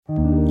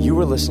You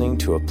are listening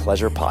to a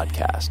Pleasure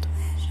podcast.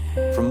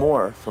 For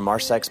more from our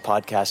Sex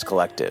Podcast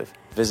Collective,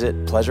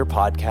 visit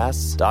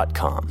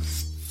pleasurepodcasts.com.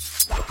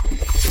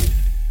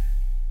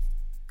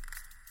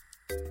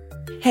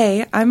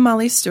 Hey, I'm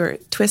Molly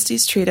Stewart,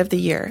 Twisties Treat of the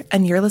Year,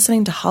 and you're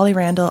listening to Holly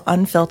Randall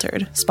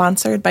Unfiltered,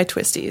 sponsored by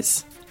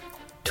Twisties.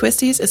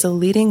 Twisties is a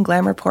leading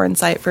glamour porn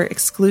site for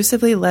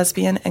exclusively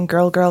lesbian and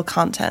girl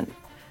content.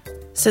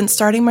 Since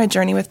starting my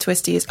journey with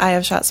Twisties, I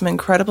have shot some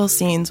incredible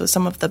scenes with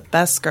some of the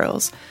best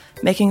girls,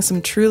 making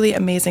some truly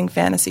amazing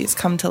fantasies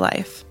come to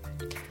life.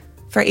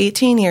 For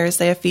 18 years,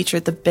 they have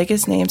featured the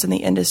biggest names in the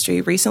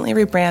industry, recently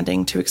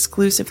rebranding to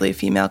exclusively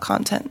female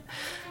content.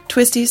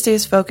 Twisties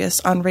stays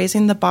focused on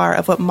raising the bar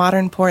of what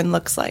modern porn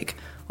looks like,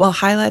 while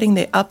highlighting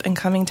the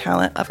up-and-coming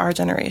talent of our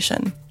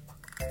generation.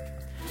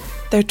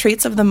 Their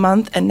Treats of the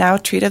Month and now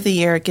Treat of the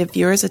Year give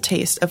viewers a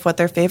taste of what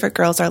their favorite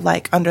girls are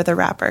like under the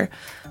wrapper.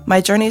 My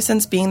journey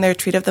since being their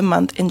Treat of the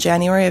Month in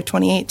January of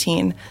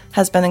 2018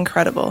 has been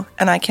incredible,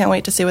 and I can't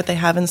wait to see what they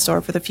have in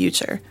store for the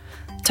future.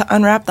 To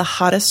unwrap the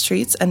hottest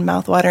treats and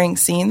mouth-watering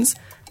scenes,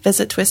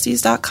 visit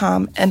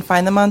Twisties.com and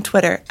find them on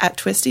Twitter at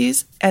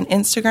Twisties and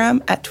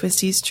Instagram at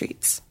Twisties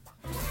Treats.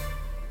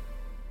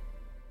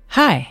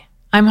 Hi,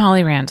 I'm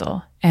Holly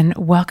Randall, and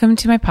welcome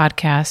to my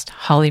podcast,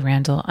 Holly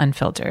Randall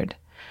Unfiltered.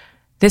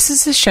 This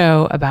is a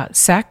show about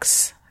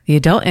sex, the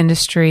adult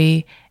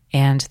industry,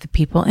 and the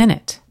people in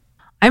it.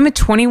 I'm a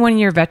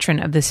 21-year veteran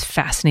of this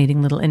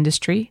fascinating little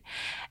industry,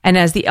 and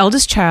as the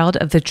eldest child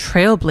of the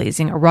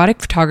trailblazing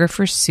erotic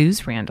photographer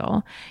Suze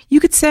Randall,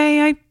 you could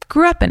say I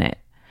grew up in it.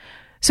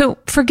 So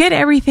forget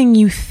everything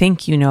you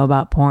think you know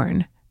about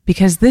porn,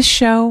 because this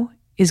show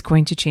is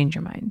going to change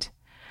your mind.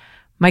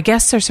 My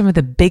guests are some of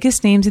the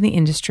biggest names in the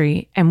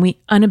industry, and we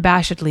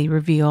unabashedly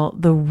reveal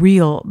the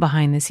real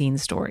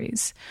behind-the-scenes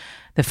stories.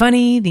 The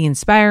funny, the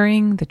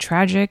inspiring, the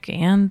tragic,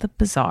 and the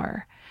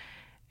bizarre.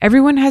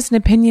 Everyone has an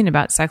opinion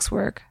about sex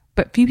work,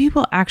 but few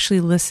people actually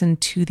listen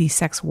to the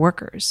sex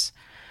workers.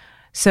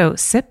 So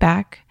sit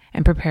back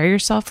and prepare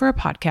yourself for a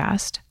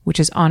podcast which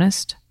is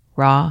honest,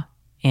 raw,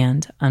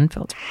 and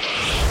unfiltered.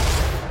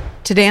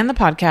 Today on the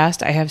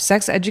podcast, I have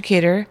sex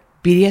educator,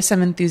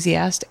 BDSM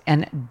enthusiast,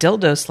 and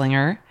dildo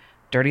slinger,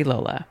 Dirty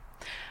Lola.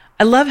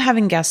 I love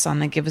having guests on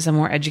that give us a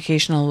more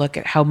educational look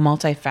at how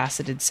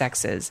multifaceted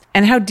sex is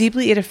and how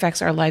deeply it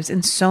affects our lives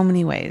in so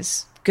many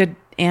ways, good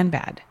and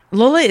bad.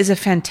 Lola is a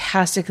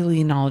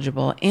fantastically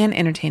knowledgeable and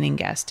entertaining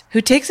guest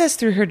who takes us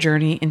through her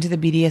journey into the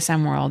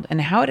BDSM world and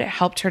how it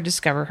helped her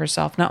discover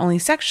herself not only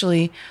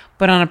sexually,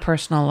 but on a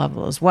personal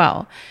level as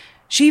well.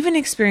 She even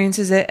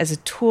experiences it as a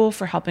tool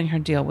for helping her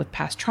deal with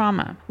past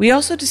trauma. We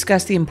also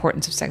discuss the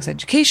importance of sex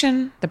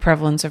education, the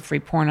prevalence of free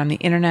porn on the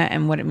internet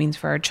and what it means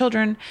for our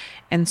children,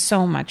 and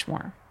so much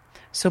more.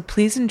 So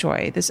please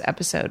enjoy this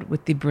episode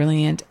with the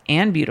brilliant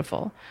and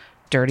beautiful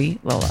Dirty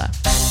Lola.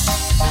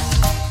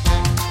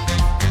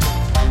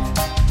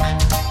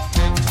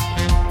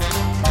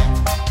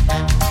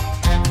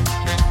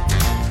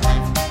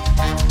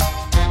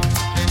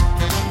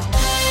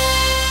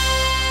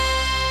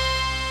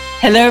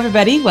 Hello,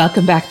 everybody.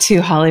 Welcome back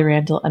to Holly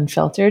Randall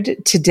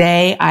Unfiltered.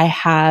 Today, I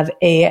have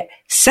a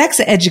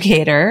sex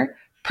educator,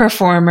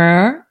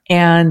 performer,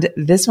 and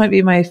this might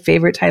be my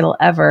favorite title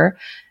ever,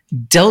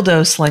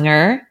 dildo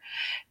slinger,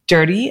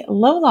 Dirty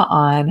Lola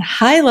on.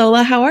 Hi,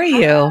 Lola. How are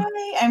you?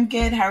 Hi, I'm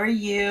good. How are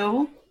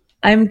you?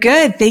 I'm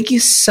good. Thank you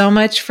so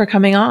much for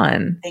coming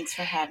on. Thanks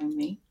for having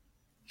me.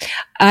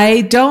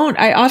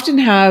 I often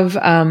have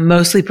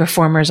mostly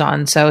performers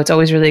on, so it's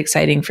always really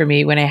exciting for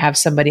me when I have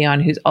somebody on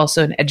who's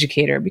also an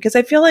educator, because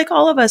I feel like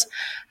all of us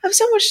have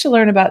so much to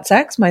learn about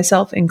sex,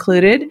 myself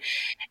included.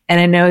 And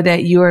I know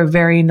that you are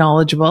very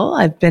knowledgeable.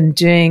 I've been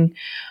doing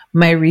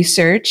my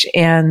research,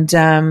 and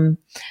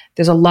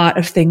there's a lot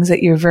of things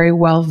that you're very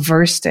well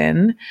versed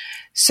in.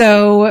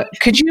 So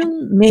could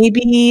you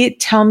maybe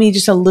tell me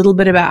just a little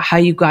bit about how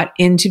you got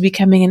into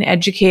becoming an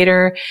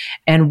educator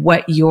and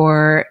what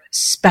your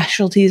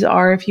specialties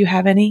are, if you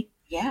have any?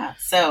 Yeah.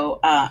 So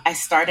I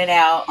started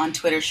out on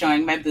Twitter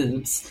showing my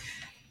boobs,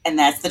 and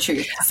that's the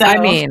truth. So I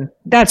mean,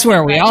 that's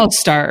where we all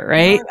start,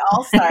 right? We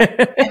all start.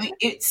 I mean,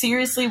 it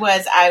seriously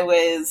was,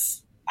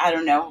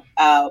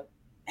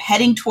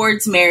 heading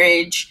towards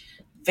marriage,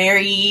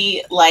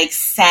 very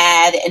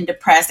sad and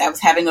depressed. I was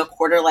having a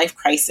quarter life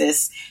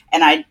crisis,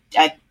 and I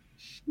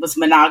was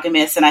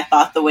monogamous, and I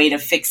thought the way to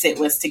fix it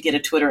was to get a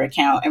Twitter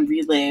account and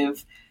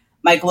relive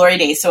my glory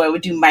days. So I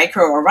would do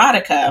micro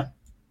erotica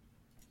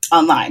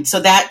online. So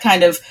that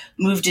kind of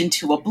moved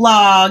into a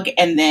blog.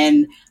 And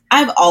then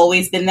I've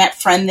always been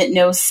that friend that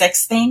knows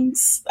sex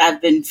things.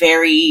 I've been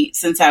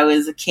since I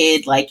was a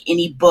kid,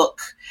 any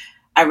book,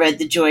 I read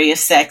The Joy of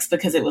Sex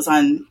because it was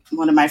on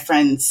one of my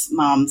friend's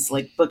mom's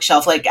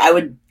bookshelf. I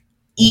would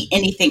eat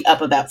anything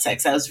up about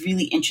sex. I was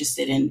really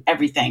interested in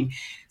everything.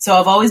 So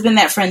I've always been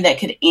that friend that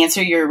could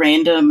answer your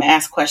random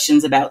ass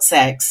questions about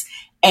sex.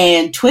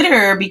 And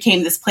Twitter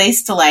became this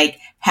place to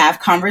have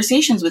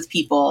conversations with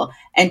people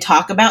and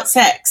talk about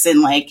sex.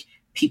 And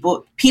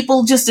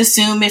people just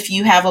assume if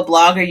you have a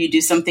blog or you do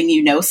something,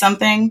 you know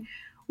something,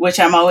 which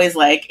I'm always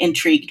like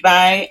intrigued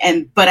by.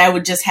 But I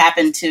would just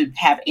happen to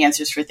have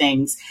answers for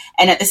things.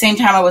 And at the same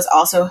time, I was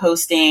also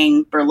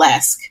hosting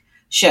burlesque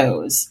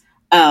shows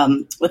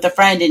with a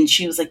friend. And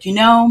she was like, you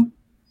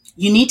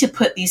need to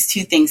put these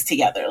two things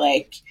together.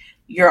 Like,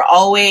 you're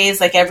always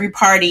like, every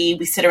party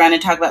we sit around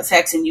and talk about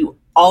sex, and you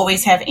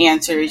always have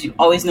answers. You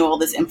always know all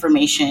this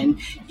information.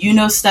 You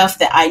know stuff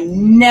that I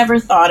never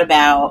thought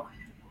about,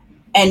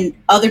 and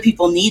other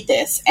people need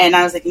this. And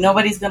I was like,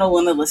 nobody's going to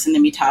want to listen to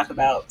me talk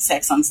about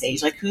sex on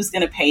stage. Like, who's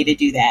going to pay to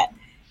do that?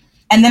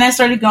 And then I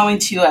started going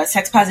to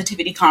sex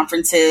positivity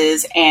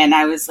conferences, and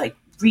I was like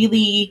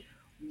really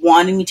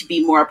wanting me to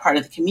be more a part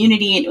of the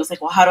community. And it was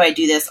like, well, how do I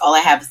do this? All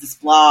I have is this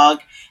blog.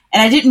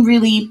 And I didn't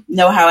really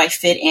know how I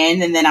fit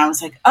in. And then I was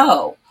like,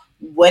 oh,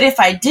 what if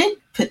I did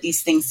put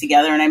these things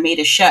together and I made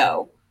a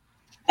show?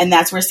 And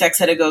that's where Sex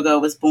Ed A Go Go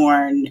was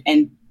born.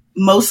 And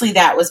mostly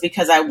that was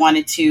because I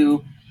wanted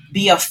to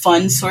be a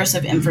fun source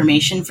of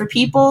information for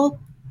people.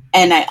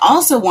 And I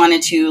also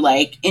wanted to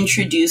like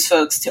introduce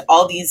folks to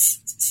all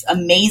these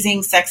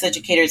amazing sex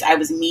educators I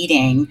was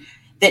meeting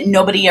that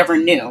nobody ever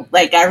knew.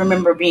 Like, I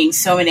remember being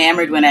so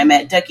enamored when I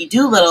met Ducky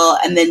Doolittle,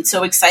 and then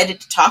so excited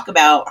to talk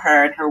about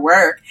her and her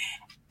work.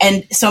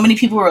 And so many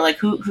people were like,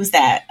 who's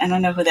that? I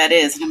don't know who that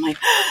is. And I'm like,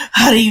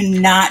 how do you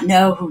not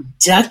know who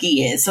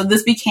Ducky is? So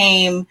this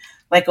became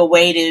like a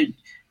way to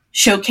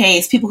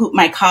showcase people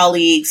my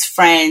colleagues,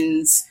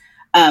 friends,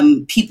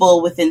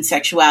 people within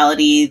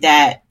sexuality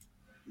that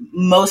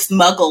most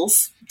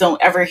muggles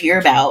don't ever hear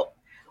about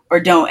or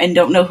don't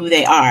know who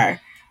they are.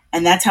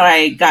 And that's how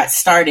I got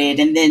started.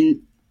 And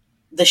then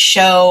the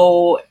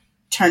show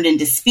turned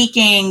into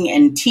speaking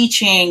and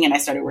teaching, and I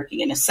started working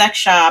in a sex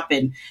shop,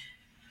 and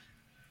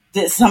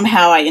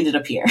somehow I ended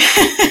up here.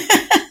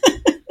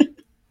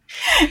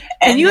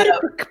 And you had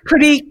a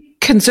pretty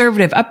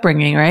conservative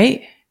upbringing,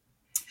 right?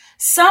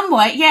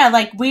 Somewhat, yeah.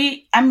 Like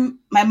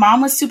my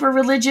mom was super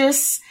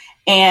religious,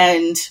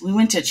 and we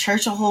went to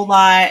church a whole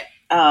lot.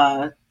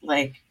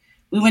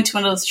 We went to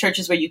one of those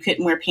churches where you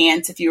couldn't wear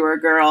pants if you were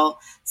a girl.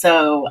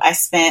 So I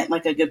spent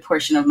like a good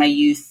portion of my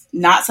youth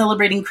not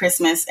celebrating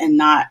Christmas and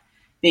not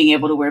being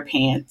able to wear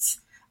pants.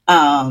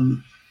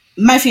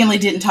 My family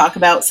didn't talk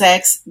about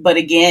sex, but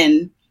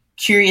again,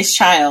 curious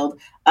child,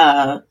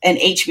 and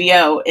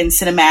HBO and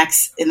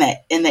Cinemax in the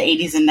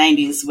 80s and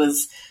 90s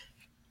was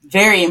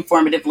very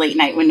informative late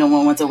night when no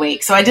one was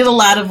awake. So I did a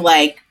lot of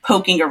like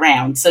poking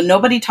around. So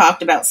nobody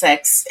talked about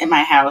sex in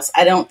my house.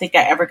 I don't think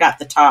I ever got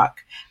the talk.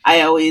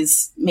 I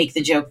always make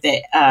the joke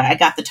that I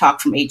got the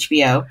talk from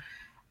HBO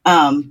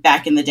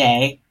back in the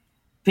day.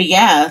 But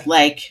yeah,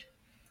 like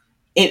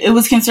it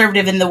was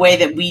conservative in the way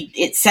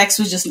that sex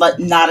was just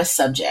not a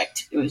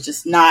subject. It was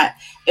just not,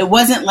 it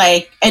wasn't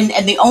like, and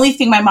the only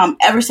thing my mom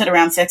ever said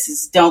around sex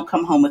is don't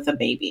come home with a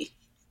baby.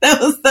 That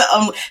was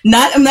I'm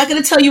not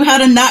going to tell you how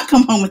to not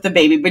come home with a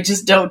baby, but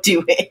just don't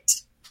do it.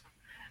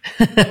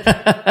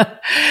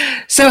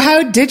 So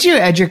how did you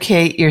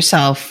educate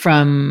yourself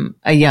from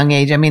a young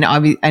age? I mean,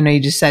 I know you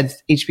just said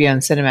HBO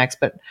and Cinemax,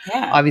 but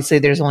obviously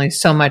there's only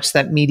so much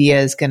that media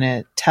is going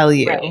to tell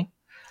you. Right.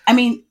 I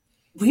mean,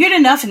 weird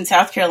enough, in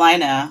South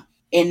Carolina,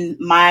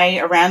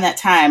 around that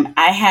time,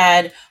 I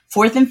had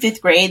 4th and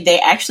 5th grade. They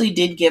actually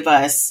did give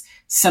us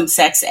some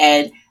sex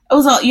ed. It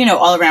was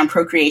all around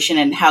procreation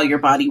and how your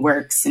body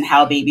works and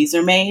how babies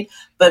are made.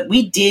 But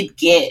we did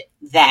get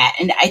that.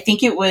 And I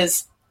think we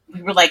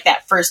were like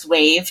that first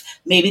wave.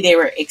 Maybe they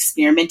were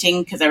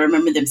experimenting, because I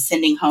remember them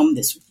sending home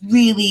this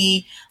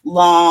really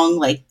long,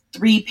 like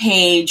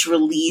 3-page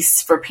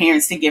release for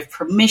parents to give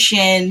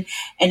permission.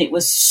 And it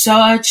was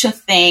such a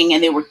thing.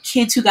 And there were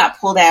kids who got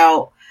pulled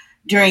out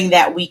during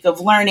that week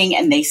of learning,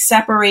 and they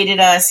separated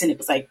us. And it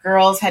was like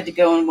girls had to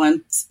go in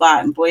one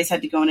spot and boys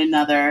had to go in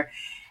another.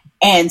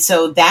 And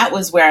so that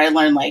was where I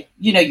learned, like,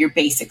 your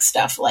basic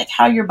stuff, like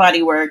how your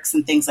body works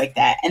and things like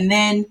that. And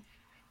then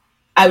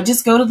I would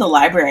just go to the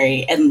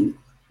library and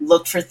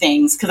look for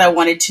things because I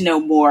wanted to know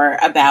more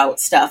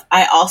about stuff.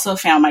 I also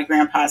found my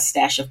grandpa's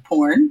stash of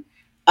porn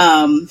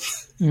around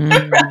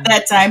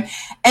that time.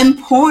 And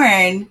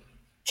porn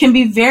can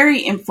be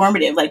very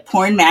informative, like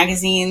porn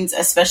magazines,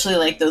 especially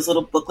like those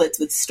little booklets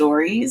with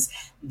stories.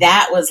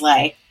 That was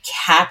like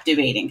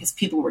captivating because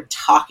people were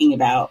talking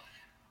about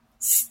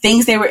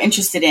things they were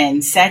interested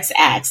in, sex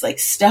acts, like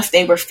stuff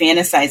they were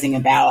fantasizing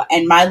about.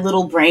 And my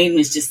little brain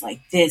was just like,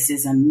 this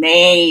is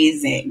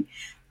amazing.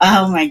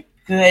 Oh my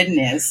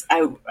goodness.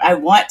 I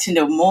want to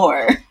know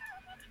more.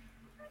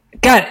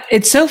 God,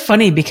 it's so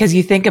funny because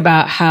you think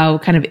about how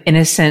kind of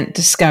innocent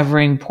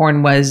discovering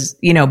porn was,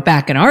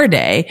 back in our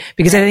day,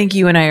 because I think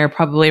you and I are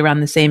probably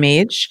around the same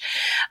age.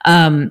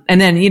 And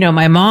then,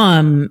 my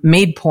mom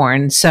made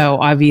porn. So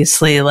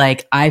obviously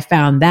like I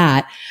found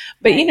that,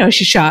 but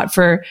she shot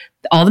for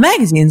all the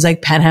magazines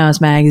like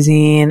Penthouse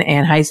magazine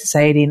and High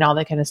Society and all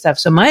that kind of stuff.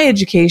 So my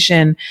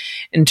education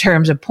in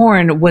terms of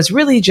porn was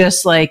really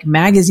just like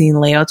magazine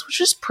layouts, which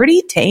was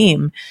pretty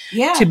tame,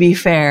 to be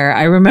fair.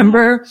 I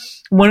remember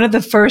one of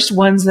the first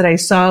ones that I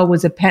saw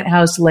was a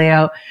Penthouse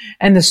layout,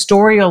 and the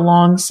story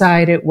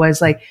alongside it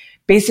was like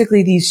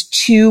basically these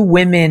two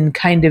women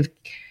kind of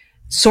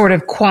sort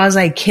of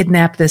quasi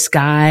kidnap this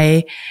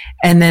guy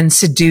and then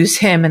seduce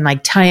him and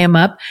like tie him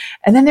up.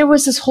 And then there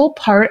was this whole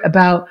part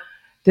about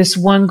this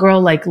one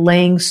girl like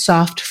laying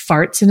soft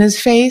farts in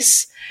his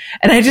face.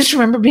 And I just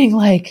remember being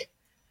like,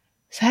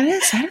 is that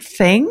a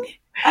thing?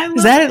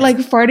 Is that like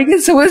farting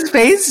in someone's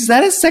face? Is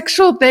that a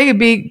sexual thing? And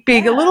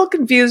being a little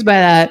confused by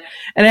that.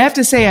 And I have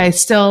to say, I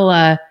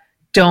still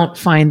don't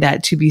find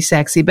that to be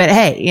sexy. But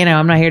hey, you know,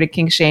 I'm not here to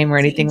kink shame or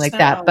anything like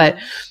that. But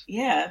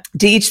yeah,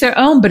 to each their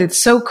own. But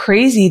it's so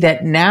crazy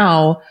that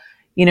now,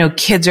 you know,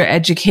 kids are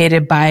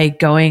educated by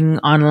going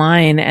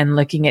online and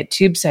looking at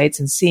tube sites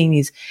and seeing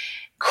these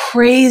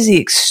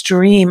crazy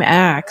extreme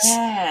acts.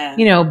 Yeah.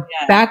 You know,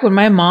 back when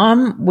my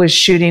mom was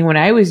shooting when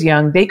I was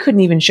young, they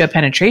couldn't even show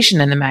penetration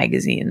in the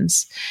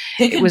magazines.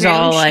 It was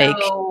all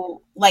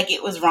like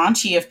it was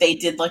raunchy if they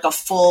did like a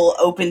full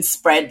open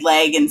spread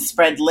leg and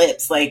spread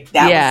lips. Like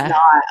that was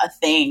not a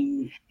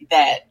thing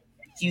that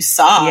you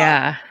saw.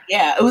 Yeah.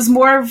 Yeah. It was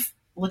more of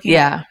looking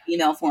at the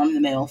female form, the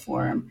male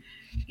form.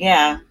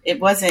 Yeah. It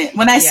wasn't,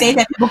 when I say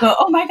that, people go,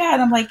 oh my God.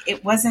 I'm like,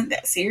 it wasn't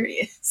that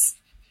serious.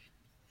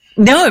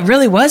 No, it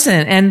really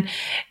wasn't.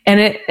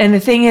 And the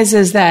thing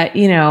is that,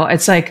 you know,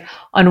 it's like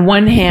on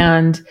one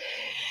hand,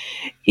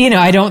 you know,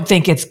 I don't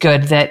think it's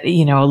good that,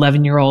 you know,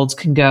 11-year-olds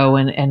can go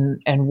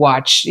and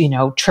watch, you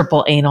know,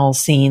 triple anal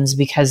scenes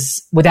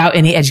because without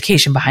any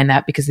education behind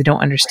that, because they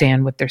don't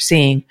understand what they're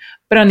seeing.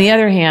 But on the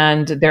other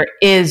hand, there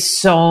is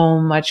so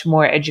much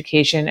more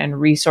education and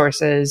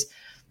resources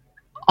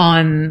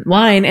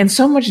online and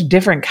so much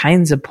different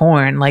kinds of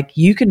porn. Like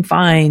you can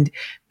find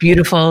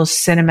beautiful,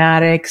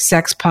 cinematic,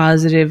 sex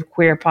positive,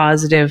 queer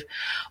positive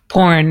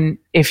porn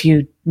if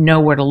you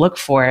know where to look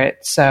for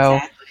it. So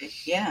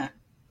yeah.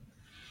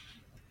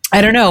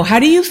 I don't know. How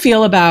do you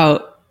feel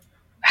about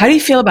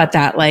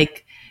that?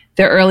 Like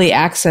the early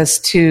access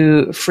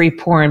to free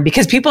porn?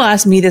 Because people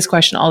ask me this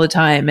question all the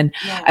time. And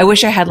I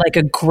wish I had like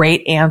a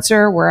great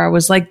answer where I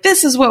was like,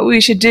 this is what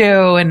we should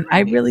do. And I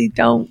really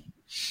don't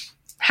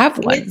have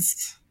one.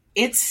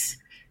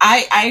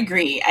 I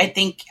agree.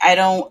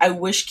 I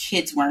wish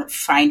kids weren't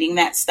finding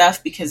that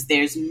stuff because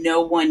there's no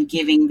one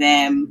giving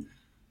them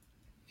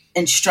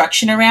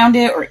instruction around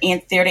it or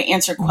there to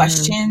answer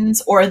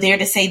questions or there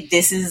to say,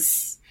 this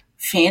is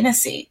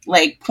fantasy.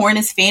 Like porn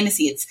is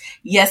fantasy.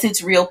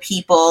 It's real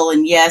people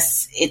and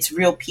yes, it's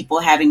real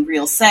people having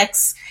real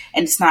sex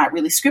and it's not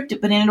really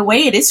scripted, but in a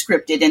way it is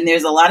scripted. And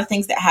there's a lot of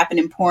things that happen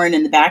in porn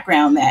in the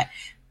background that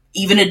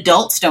even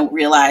adults don't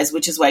realize,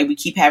 which is why we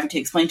keep having to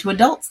explain to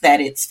adults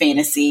that it's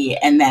fantasy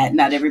and that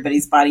not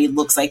everybody's body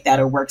looks like that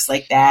or works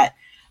like that.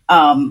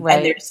 And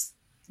there's,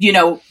 you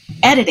know,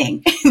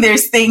 editing.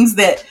 There's things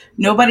that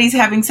nobody's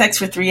having sex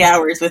for 3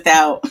 hours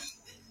without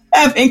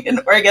having an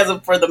orgasm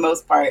for the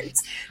most part.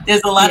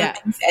 There's a lot of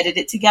things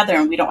edited together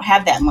and we don't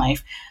have that in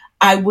life.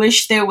 I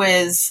wish there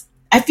was,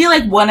 I feel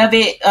like one of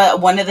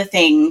the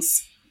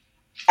things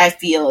I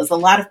feel is a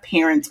lot of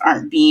parents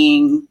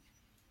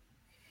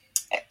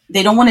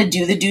they don't want to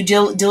do the due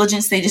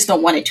diligence. They just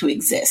don't want it to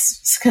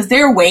exist because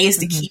there are ways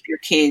to keep your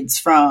kids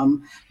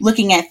from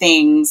looking at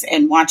things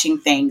and watching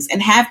things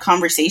and have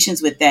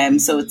conversations with them.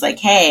 So it's like,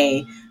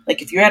 hey,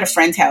 like if you're at a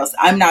friend's house,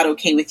 I'm not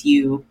okay with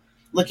you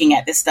looking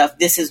at this stuff.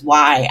 This is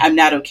why I'm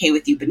not okay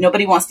with you, but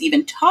nobody wants to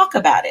even talk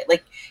about it.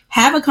 Like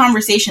have a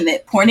conversation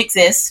that porn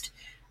exists.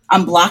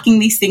 I'm blocking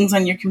these things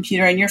on your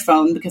computer and your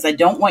phone because I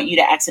don't want you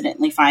to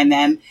accidentally find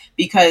them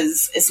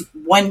because it's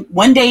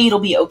one day it'll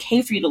be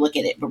okay for you to look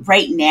at it. But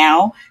right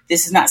now,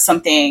 this is not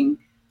something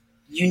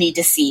you need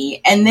to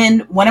see. And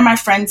then one of my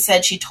friends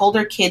said she told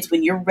her kids,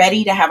 when you're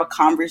ready to have a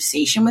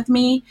conversation with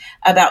me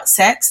about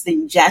sex,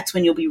 then that's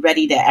when you'll be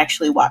ready to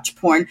actually watch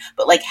porn.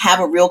 But like have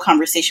a real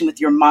conversation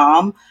with your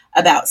mom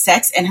about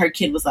sex. And her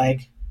kid was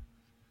like,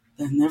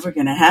 that's never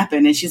going to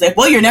happen. And she's like,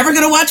 well, you're never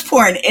going to watch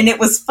porn. And it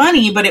was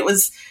funny, but it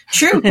was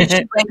true. She's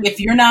like,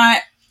 if you're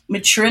not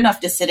mature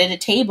enough to sit at a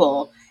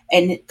table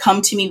and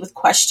come to me with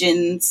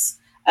questions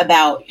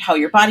about how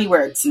your body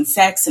works and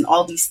sex and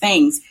all these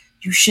things,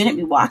 you shouldn't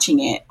be watching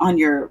it on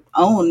your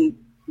own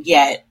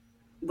yet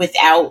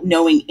without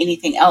knowing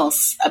anything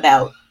else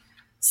about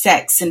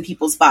sex and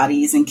people's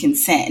bodies and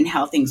consent and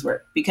how things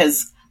work.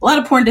 Because a lot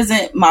of porn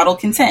doesn't model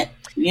consent.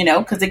 You know,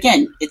 because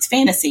again, it's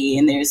fantasy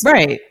and there's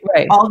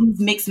all these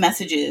mixed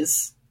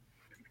messages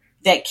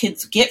that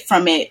kids get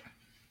from it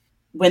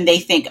when they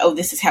think, oh,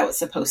 this is how it's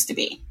supposed to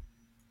be.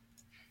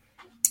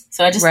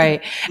 So I just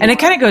and it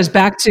kind of goes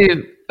back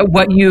to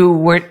what you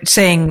were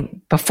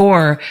saying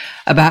before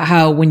about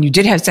how when you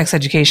did have sex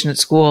education at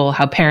school,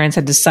 how parents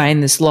had to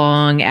sign this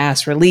long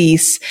ass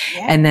release.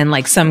 And then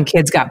like some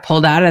kids got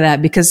pulled out of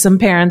that because some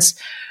parents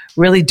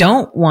really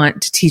don't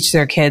want to teach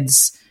their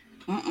kids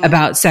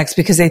about sex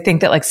because they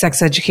think that like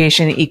sex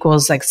education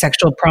equals like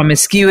sexual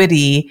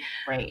promiscuity,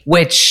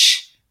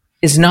 which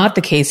is not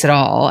the case at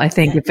all. I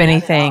think if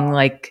anything,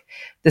 like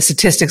the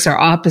statistics are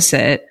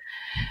opposite.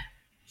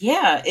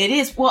 Yeah, it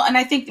is. Well, and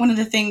I think one of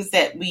the things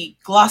that we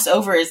gloss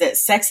over is that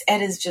sex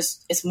ed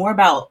is it's more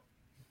about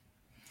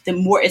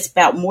it's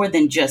about more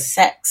than just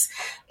sex.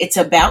 It's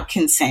about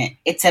consent.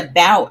 It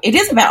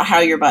is about how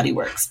your body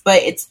works,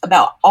 but it's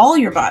about all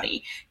your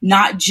body,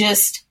 not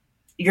just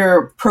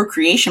your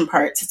procreation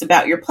parts. It's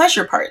about your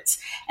pleasure parts.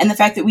 And the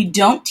fact that we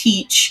don't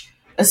teach,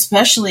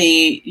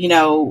 especially,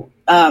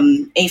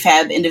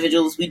 AFAB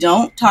individuals, we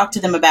don't talk to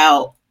them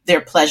about their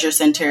pleasure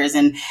centers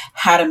and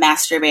how to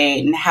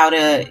masturbate and how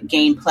to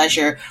gain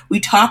pleasure.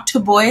 We talk to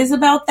boys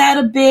about that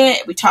a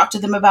bit. We talk to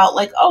them about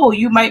like, oh,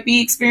 you might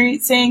be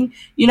experiencing,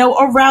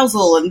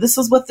 arousal, and this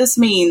is what this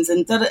means.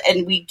 And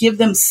we give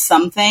them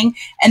something,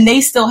 and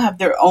they still have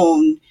their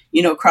own,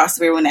 cross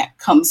the bear when that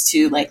comes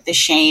to like the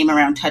shame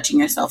around touching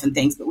yourself and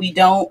things. But we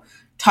don't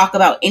talk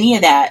about any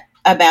of that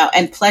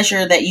and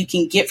pleasure that you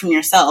can get from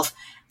yourself.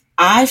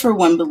 I, for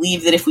one,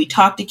 believe that if we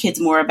talk to kids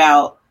more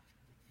about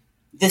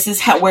this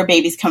is where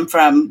babies come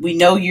from. We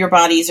know your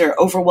bodies are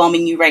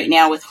overwhelming you right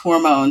now with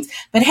hormones,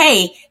 but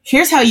hey,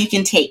 here's how you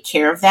can take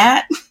care of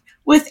that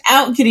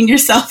without getting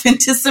yourself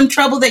into some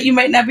trouble that you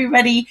might not be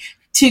ready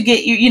to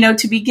get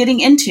to be getting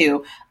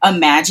into.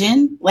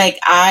 Imagine, like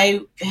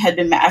I've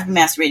been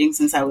masturbating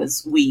since I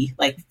was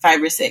like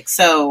 5 or 6.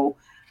 So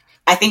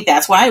I think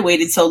that's why I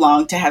waited so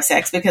long to have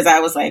sex, because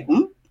I was like,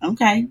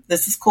 okay,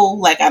 this is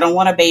cool. Like, I don't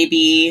want a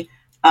baby.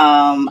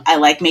 I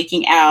like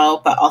making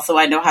out, but also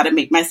I know how to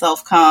make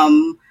myself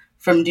come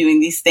from doing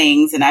these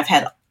things. And I've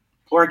had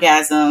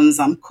orgasms.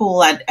 I'm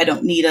cool. I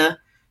don't need a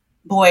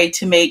boy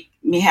to make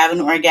me have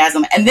an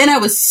orgasm. And then I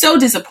was so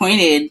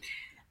disappointed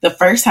the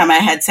first time I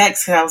had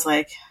sex, because I was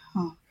like,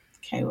 oh,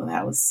 okay, well,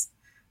 that was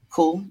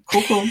cool.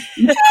 Because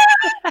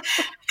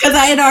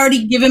I had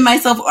already given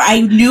myself,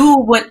 I knew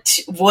what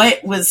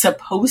was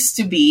supposed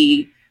to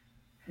be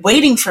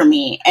waiting for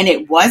me, and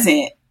it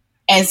wasn't.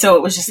 And so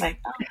it was just like,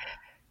 oh.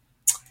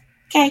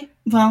 Okay,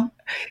 well.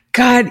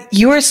 God,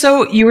 you are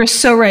so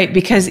right,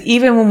 because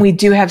even when we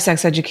do have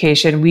sex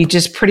education, we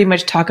just pretty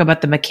much talk about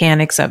the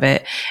mechanics of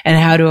it and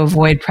how to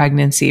avoid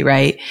pregnancy,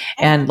 right?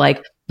 And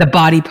like the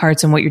body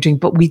parts and what you're doing,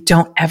 but we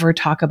don't ever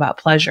talk about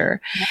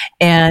pleasure.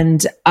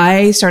 And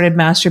I started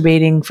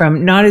masturbating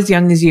from not as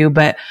young as you,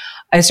 but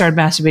I started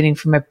masturbating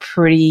from a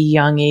pretty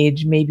young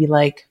age, maybe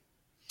like,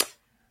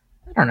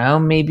 I don't know,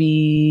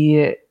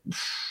 maybe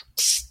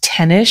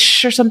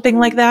 10-ish or something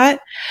like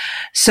that.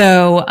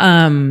 So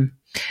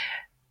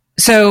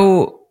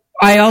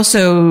I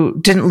also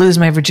didn't lose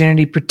my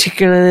virginity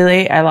particularly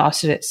late. I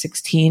lost it at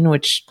 16,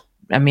 which,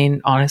 I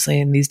mean, honestly,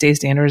 in these days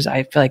standards,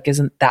 I feel like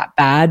isn't that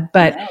bad.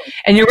 But,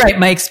 and you're right,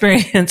 my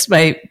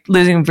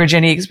losing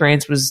virginity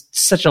experience was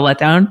such a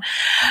letdown.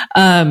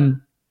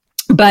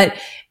 But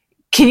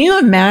can you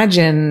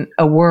imagine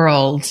a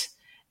world,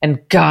 and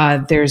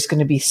God, there's going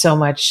to be so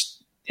much,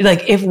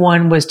 like if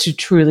one was to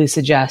truly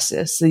suggest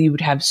this, so you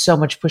would have so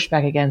much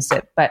pushback against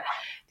it. But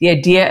the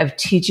idea of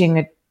teaching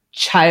a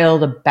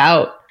child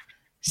about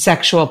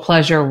sexual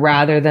pleasure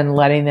rather than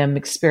letting them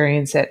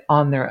experience it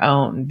on their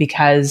own,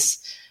 because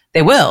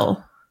they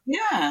will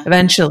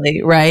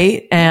eventually.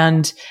 Right.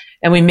 And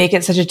we make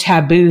it such a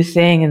taboo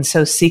thing and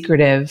so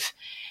secretive.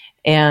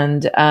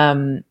 And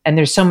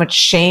there's so much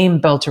shame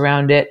built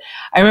around it.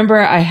 I remember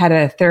I had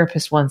a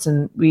therapist once,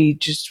 and we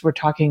just were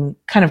talking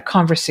kind of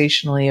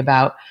conversationally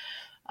about,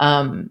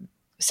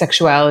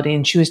 sexuality.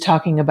 And she was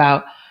talking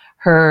about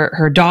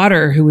her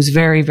daughter, who was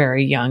very,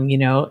 very young,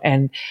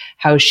 and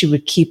how she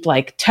would keep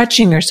like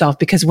touching herself,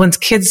 because once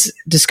kids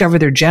discover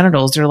their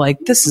genitals, they're like,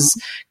 this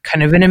is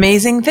kind of an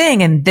amazing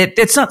thing. And that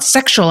it's not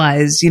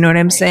sexualized. You know what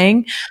I'm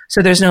saying?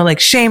 So there's no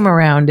like shame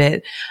around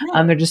it.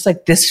 They're just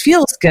like, this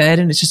feels good.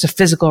 And it's just a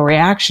physical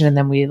reaction. And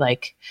then we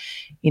like,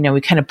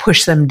 we kind of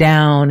push them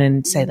down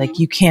and say like,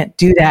 you can't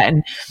do that.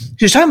 And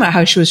she was talking about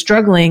how she was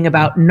struggling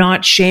about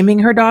not shaming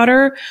her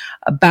daughter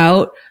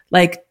about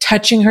like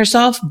touching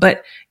herself,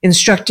 but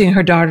instructing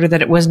her daughter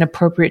that it wasn't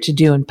appropriate to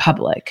do in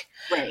public,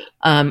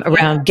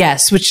 around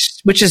guests,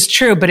 which is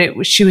true.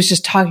 But she was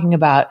just talking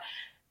about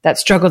that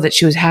struggle that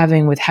she was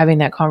having with having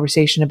that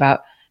conversation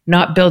about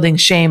not building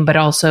shame, but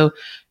also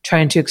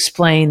trying to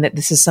explain that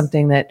this is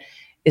something that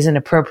isn't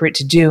appropriate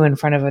to do in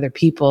front of other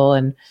people.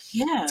 And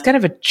it's kind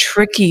of a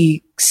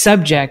tricky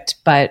subject,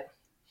 but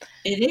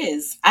it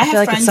is. I feel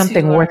like it's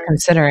something worth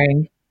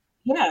considering.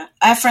 Yeah.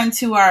 I have friends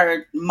who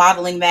are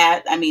modeling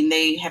that. I mean,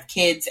 they have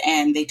kids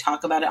and they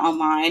talk about it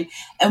online.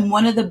 And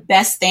one of the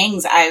best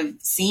things I've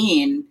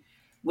seen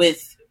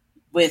with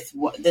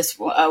this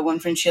one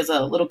friend, she has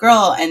a little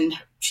girl and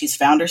she's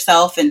found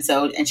herself. And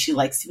she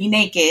likes to be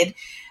naked.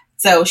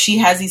 So she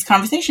has these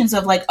conversations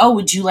of like, oh,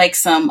 would you like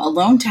some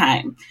alone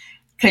time?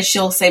 Because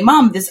she'll say,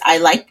 Mom,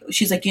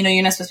 she's like,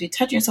 you're not supposed to be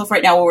touching yourself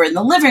right now while we're in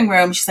the living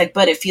room. She's like,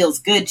 but it feels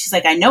good. She's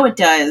like, I know it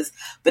does,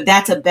 but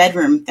that's a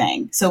bedroom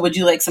thing. So would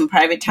you like some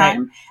private time?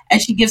 Right.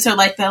 And she gives her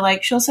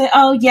she'll say,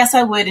 oh, yes,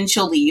 I would. And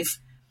she'll leave.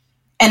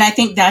 And I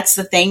think that's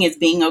the thing, is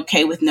being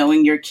okay with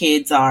knowing your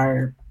kids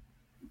are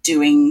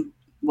doing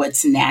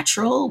what's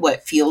natural,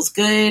 what feels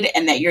good,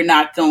 and that you're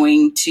not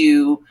going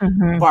to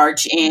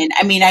barge in.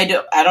 I mean, I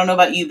don't know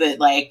about you, but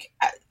like,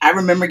 I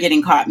remember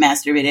getting caught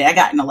masturbating. I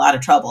got in a lot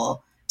of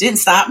trouble. Didn't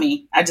stop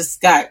me. I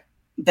just got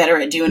better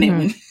at doing it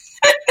when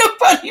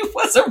anybody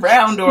was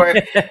around or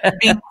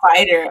being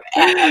quieter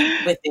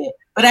with it.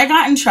 But I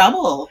got in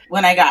trouble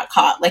when I got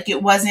caught. Like,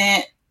 it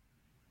wasn't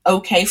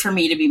okay for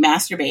me to be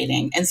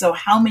masturbating. And so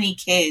how many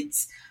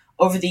kids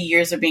over the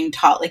years are being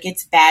taught, like,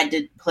 it's bad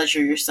to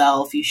pleasure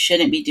yourself. You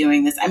shouldn't be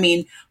doing this. I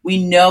mean,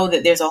 we know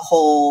that there's a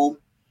whole,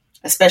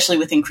 especially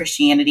within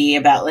Christianity,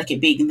 about like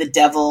it being the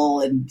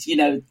devil and, you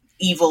know,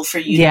 evil for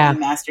you to be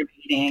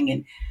masturbating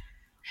and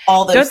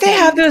all those Don't they things.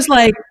 have those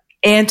like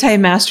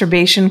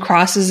anti-masturbation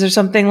crosses or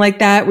something like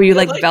that where you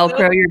like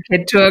Velcro your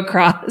kid to a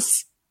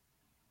cross?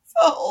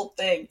 The whole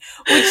thing,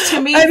 which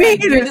to me, I mean,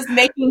 you're just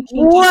making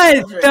kinky what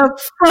children.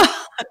 the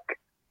fuck?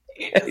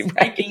 You're just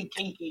making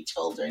kinky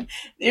children.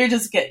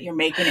 You're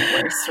making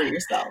it worse for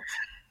yourself.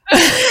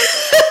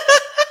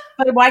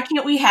 But why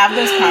can't we have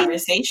those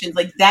conversations?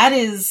 Like, that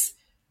is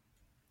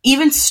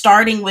even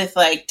starting with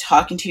like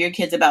talking to your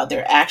kids about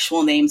their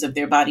actual names of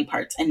their body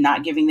parts and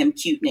not giving them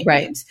cute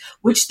nicknames,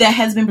 which that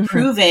has been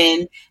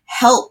proven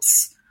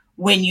helps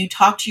when you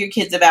talk to your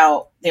kids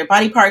about their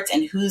body parts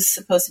and who's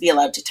supposed to be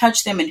allowed to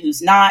touch them and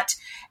who's not,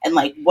 and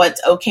like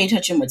what's okay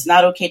touch and what's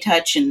not okay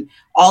touch and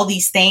all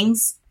these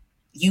things.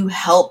 You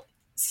help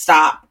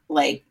stop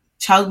like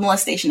child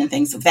molestation and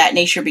things of that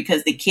nature,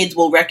 because the kids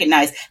will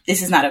recognize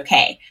this is not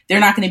okay. They're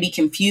not going to be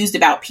confused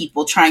about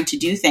people trying to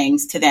do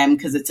things to them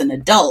because it's an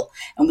adult.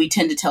 And we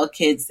tend to tell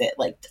kids that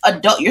like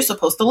you're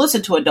supposed to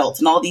listen to adults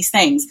and all these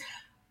things.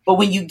 But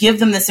when you give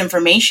them this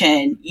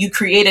information, you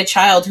create a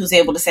child who's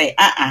able to say,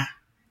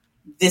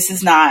 this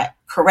is not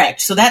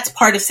correct. So that's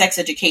part of sex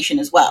education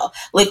as well.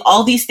 Like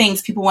all these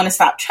things, people want to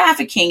stop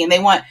trafficking and they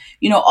want,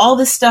 you know, all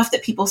this stuff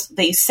that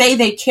they say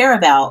they care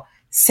about.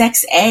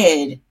 Sex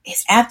ed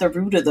is at the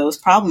root of those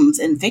problems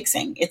and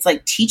fixing. It's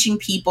like teaching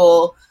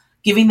people,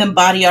 giving them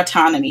body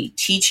autonomy,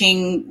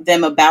 teaching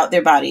them about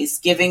their bodies,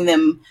 giving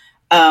them,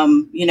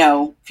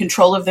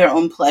 control of their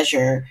own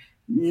pleasure,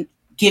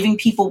 giving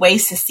people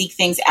ways to seek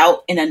things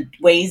out in a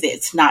way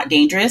that's not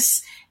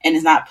dangerous and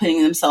is not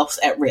putting themselves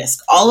at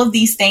risk. All of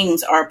these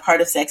things are a part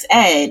of sex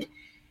ed,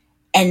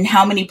 and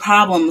how many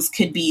problems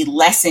could be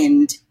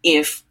lessened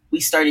if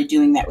we started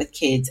doing that with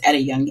kids at a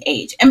young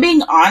age and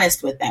being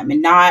honest with them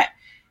and not,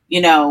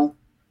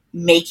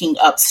 making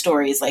up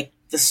stories like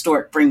the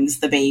stork brings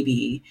the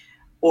baby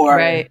or,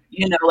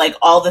 like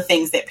all the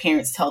things that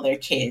parents tell their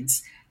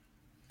kids.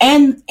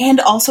 And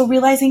also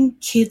realizing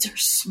kids are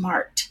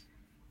smart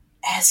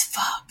as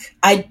fuck.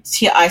 I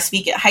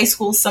speak at high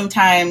schools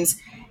sometimes,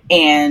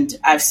 and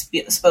I've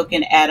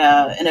spoken in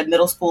a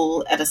middle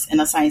school in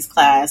a science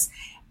class.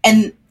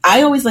 And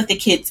I always let the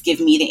kids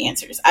give me the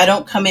answers. I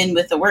don't come in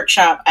with a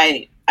workshop.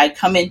 I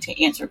come in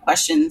to answer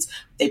questions.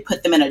 They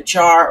put them in a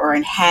jar or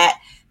in a hat.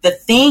 The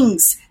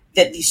things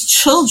that these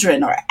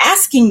children are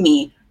asking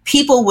me,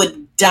 people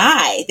would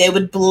die. They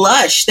would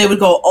blush. They would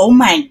go, oh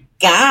my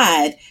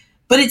God.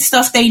 But it's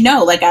stuff they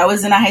know. Like I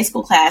was in a high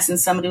school class and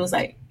somebody was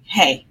like,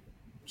 hey,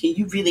 can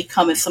you really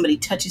come if somebody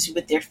touches you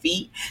with their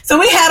feet? So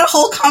we had a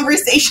whole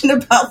conversation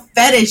about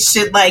fetish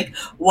and like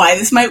why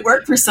this might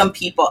work for some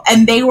people.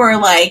 And they were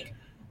like,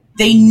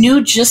 they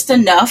knew just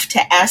enough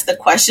to ask the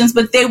questions,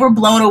 but they were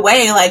blown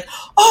away. Like,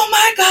 oh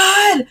my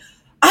God,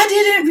 I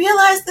didn't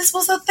realize this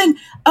was a thing.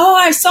 Oh,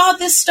 I saw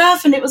this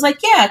stuff. And it was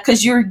like, yeah,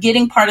 because you're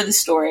getting part of the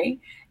story.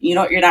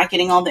 You're not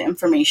getting all the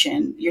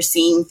information. You're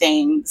seeing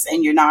things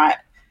and you're not.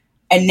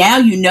 And now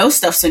you know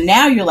stuff. So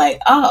now you're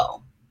like,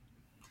 oh,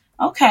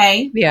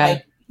 okay. Yeah.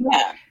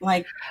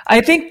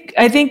 I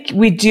think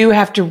we do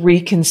have to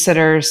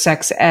reconsider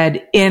sex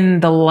ed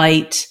in the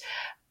light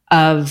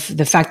of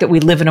the fact that we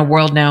live in a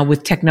world now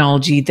with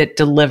technology that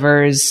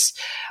delivers,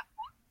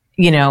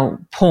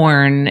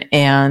 porn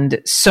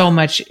and so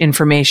much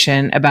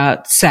information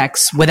about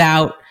sex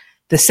without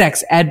the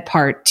sex ed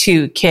part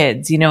to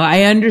kids.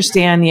 I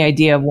understand the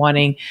idea of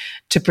wanting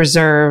to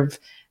preserve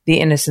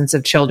the innocence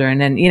of children.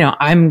 And,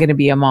 I'm going to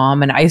be a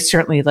mom and I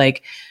certainly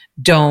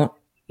don't,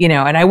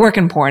 and I work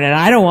in porn and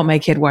I don't want my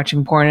kid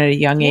watching porn at a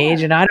young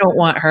age and I don't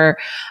want her,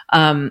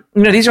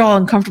 these are all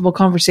uncomfortable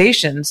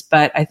conversations,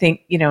 but I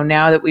think,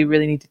 now that we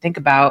really need to think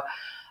about,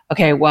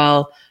 okay,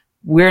 well,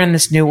 we're in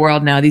this new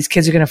world now. These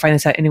kids are going to find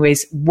this out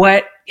anyways.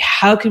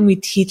 How can we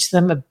teach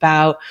them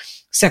about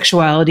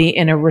sexuality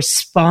in a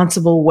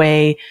responsible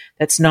way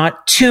that's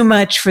not too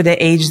much for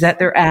the age that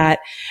they're at?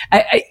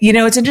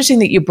 It's interesting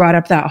that you brought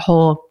up that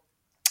whole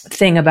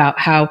thing about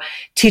how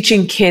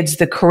teaching kids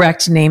the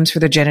correct names for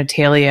their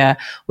genitalia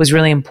was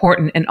really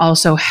important and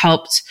also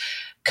helped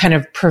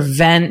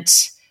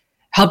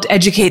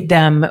educate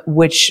them,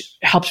 which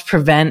helped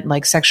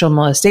prevent sexual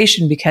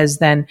molestation, because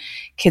then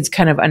kids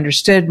kind of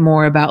understood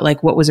more about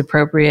what was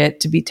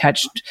appropriate to be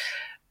touched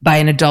by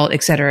an adult,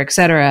 et cetera, et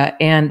cetera.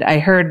 And I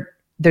heard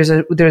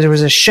there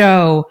was a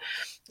show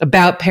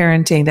about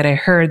parenting that I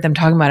heard them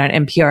talking about on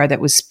NPR that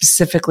was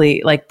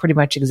specifically pretty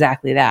much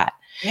exactly that.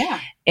 Yeah.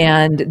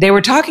 And they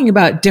were talking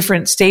about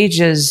different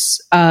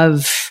stages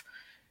of,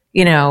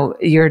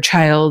 your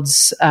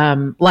child's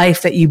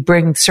life that you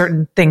bring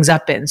certain things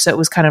up in. So it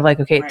was kind of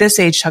okay, at this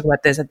age, talk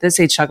about this. At this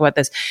age, talk about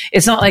this.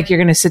 It's not like you're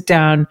going to sit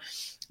down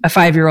a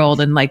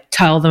 5-year-old and like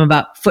tell them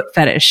about foot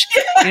fetish.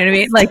 You know what I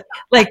mean?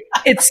 Like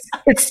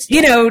it's,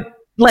 you know,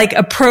 like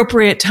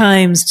appropriate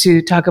times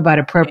to talk about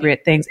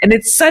appropriate things. And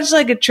it's such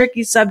like a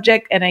tricky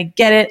subject. And I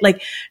get it.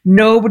 Like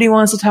nobody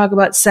wants to talk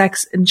about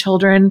sex in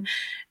children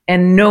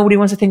and nobody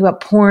wants to think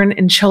about porn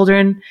in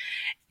children.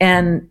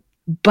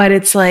 But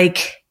it's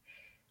like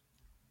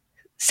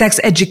sex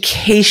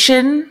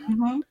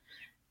education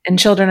in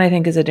children, I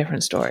think, is a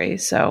different story.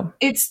 So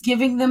it's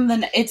giving them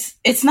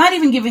it's not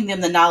even giving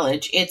them the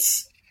knowledge.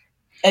 It's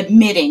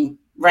admitting,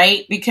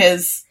 right?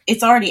 Because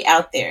it's already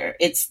out there.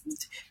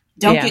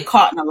 Don't get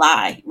caught in a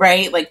lie,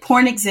 right? Like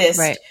porn exists.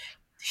 Right.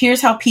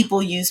 Here's how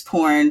people use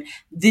porn.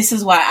 This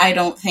is why I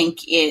don't think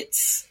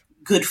it's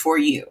good for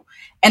you.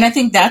 And I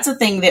think that's a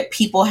thing that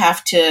people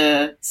have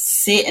to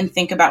sit and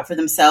think about for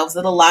themselves,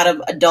 that a lot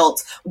of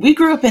adults, we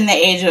grew up in the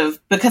age of,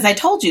 because I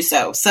told you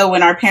so. So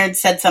when our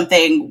parents said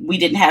something, we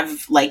didn't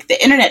have like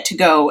the internet to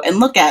go and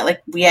look at,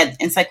 like we had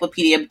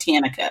Encyclopedia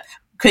Britannica,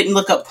 couldn't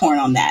look up porn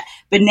on that.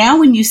 But now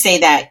when you say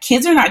that,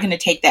 kids are not going to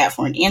take that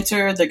for an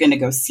answer. They're going to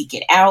go seek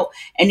it out.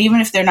 And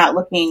even if they're not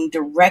looking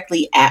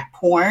directly at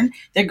porn,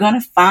 they're going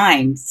to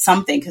find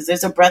something, because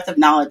there's a breadth of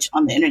knowledge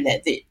on the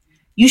internet that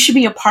you should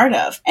be a part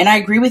of. And I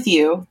agree with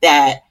you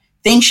that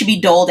things should be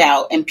doled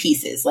out in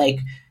pieces. Like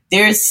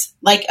there's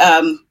like,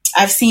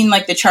 I've seen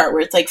like the chart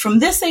where it's like from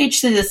this age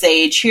to this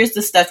age, here's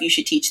the stuff you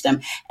should teach them.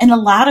 And a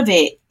lot of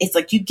it, it's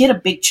like you get a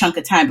big chunk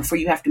of time before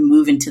you have to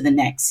move into the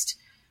next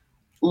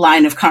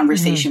line of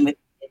conversation with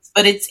kids.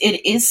 But it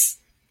is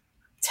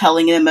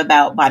telling them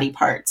about body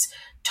parts,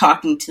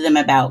 talking to them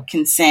about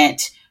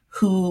consent,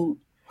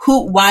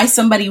 why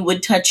somebody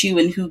would touch you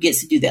and who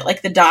gets to do that.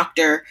 Like the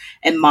doctor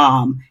and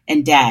mom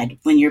and dad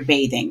when you're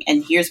bathing,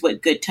 and here's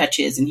what good touch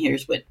is and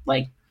here's what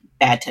like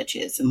bad touch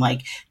is. And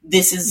like,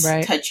 this is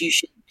touch you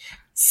should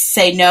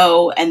say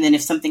no. And then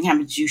if something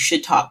happens, you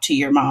should talk to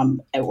your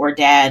mom or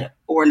dad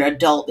or an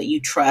adult that you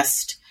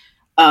trust.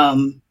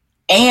 And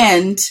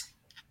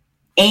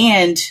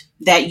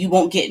that you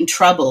won't get in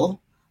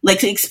trouble.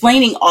 Like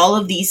explaining all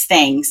of these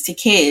things to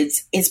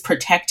kids is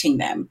protecting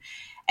them.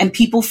 And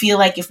people feel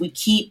like if we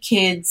keep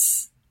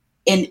kids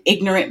in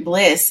ignorant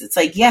bliss, it's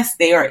like, yes,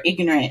 they are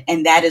ignorant.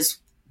 And that is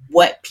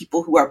what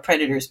people who are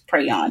predators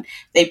prey on.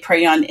 They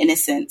prey on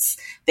innocence.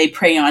 They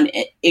prey on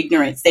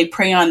ignorance. They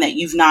prey on that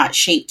you've not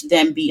shaped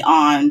them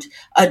beyond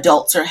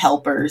adults or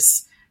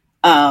helpers.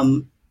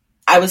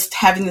 I was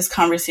having this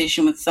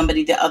conversation with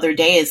somebody the other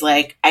day, is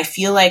like, I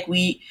feel like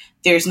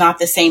there's not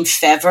the same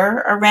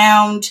fervor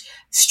around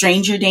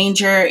stranger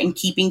danger and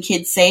keeping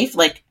kids safe.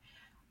 Like,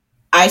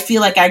 I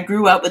feel like I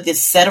grew up with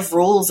this set of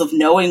rules of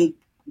knowing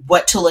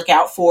what to look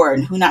out for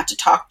and who not to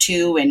talk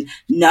to. And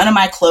none of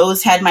my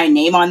clothes had my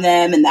name on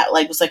them. And that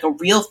like was like a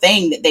real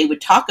thing that they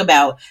would talk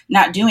about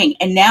not doing.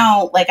 And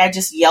now, like, I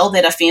just yelled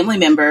at a family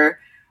member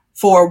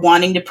for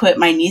wanting to put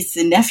my niece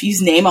and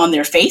nephew's name on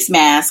their face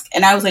mask.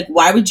 And I was like,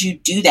 why would you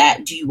do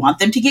that? Do you want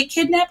them to get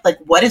kidnapped? Like,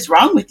 what is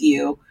wrong with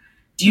you?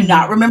 Do you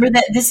not remember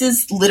that this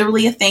is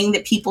literally a thing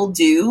that people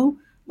do,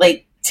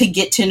 like, to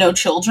get to know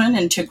children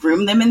and to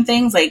groom them and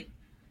things? Like,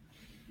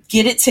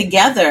 get it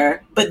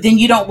together. But then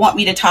you don't want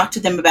me to talk to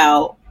them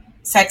about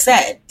sex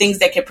ed, things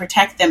that could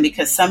protect them,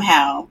 because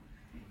somehow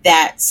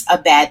that's a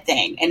bad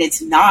thing. And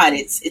it's not.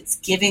 It's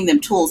giving them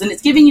tools. And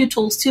it's giving you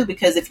tools too,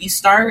 because if you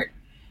start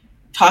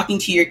talking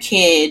to your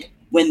kid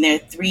when they're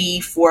 3,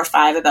 4,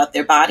 5 about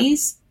their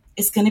bodies,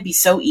 it's going to be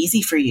so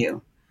easy for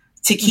you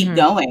to keep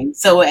going.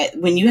 So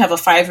when you have a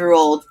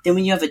 5-year-old, then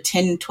when you have a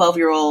 10,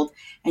 12-year-old,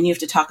 and you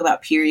have to talk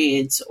about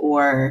periods,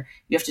 or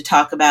you have to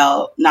talk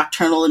about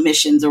nocturnal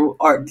emissions,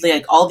 or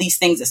like all these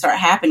things that start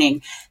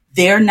happening,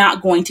 they're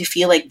not going to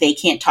feel like they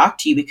can't talk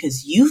to you,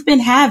 because you've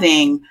been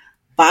having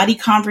body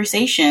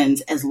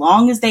conversations as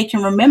long as they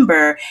can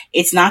remember.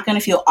 It's not going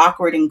to feel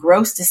awkward and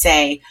gross to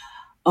say,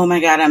 oh my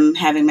God, I'm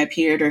having my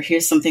period, or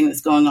here's something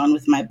that's going on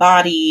with my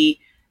body.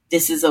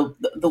 This is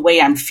the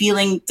way I'm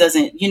feeling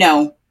doesn't,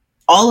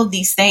 all of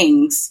these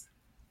things.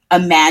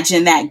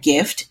 Imagine that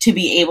gift to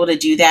be able to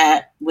do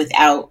that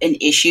without an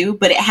issue,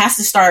 but it has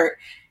to start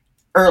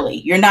early.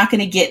 You're not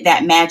going to get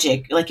that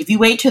magic. Like if you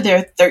wait till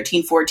they're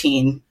 13,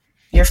 14,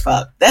 you're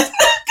fucked. That's not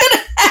going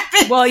to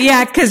happen. Well,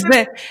 yeah, because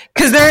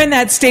they're in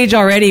that stage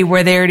already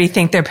where they already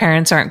think their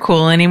parents aren't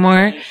cool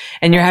anymore,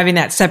 and you're having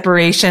that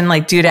separation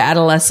like due to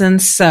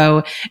adolescence.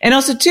 So, and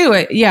also too,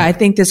 I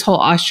think this whole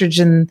ostrich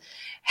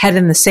head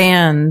in the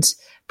sand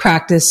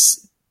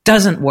practice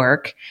doesn't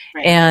work.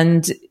 Right.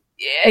 And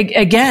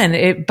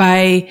again,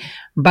 by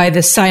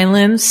the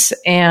silence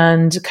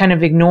and kind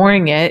of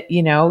ignoring it,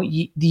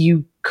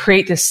 you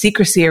create this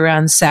secrecy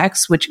around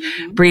sex, which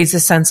breeds a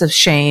sense of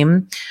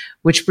shame,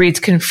 which breeds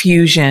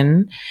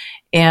confusion,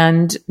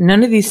 and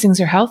none of these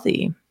things are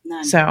healthy.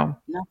 None. So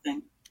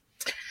nothing.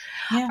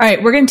 Yeah. All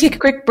right, we're going to take a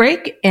quick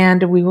break,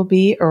 and we will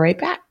be right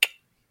back.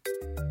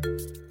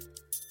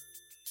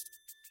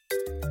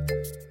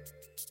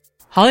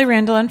 Holly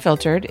Randall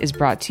Unfiltered is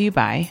brought to you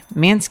by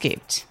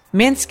Manscaped.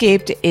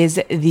 Manscaped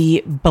is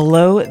the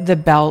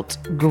below-the-belt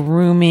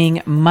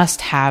grooming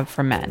must-have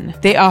for men.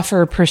 They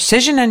offer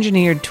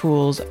precision-engineered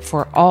tools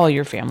for all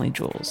your family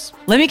jewels.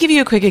 Let me give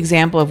you a quick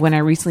example of when I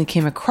recently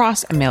came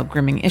across a male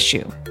grooming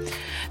issue.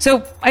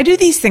 So I do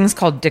these things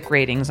called dick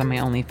ratings on my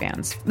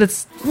OnlyFans.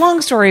 That's a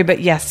long story, but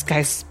yes,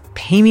 guys,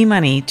 pay me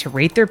money to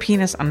rate their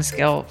penis on a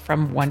scale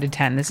from 1 to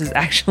 10. This is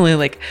actually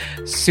like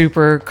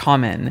super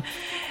common.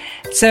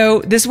 So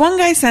this one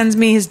guy sends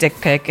me his dick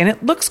pic and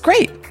it looks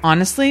great.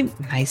 Honestly,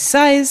 nice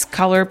size,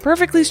 color,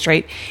 perfectly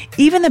straight.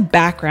 Even the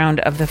background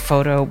of the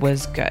photo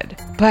was good.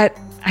 But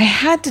I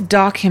had to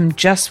dock him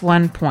just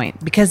 1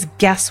 point because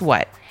guess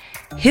what?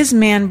 His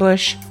man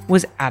bush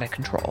was out of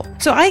control.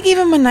 So I gave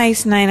him a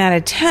nice 9 out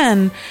of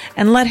 10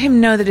 and let him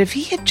know that if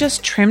he had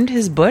just trimmed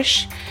his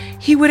bush,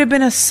 he would have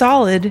been a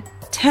solid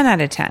 10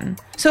 out of 10.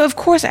 So of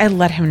course I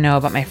let him know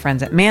about my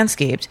friends at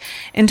Manscaped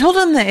and told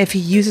him that if he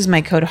uses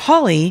my code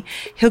HOLLY,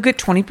 he'll get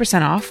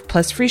 20% off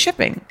plus free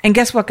shipping. And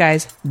guess what,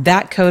 guys?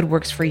 That code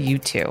works for you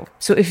too.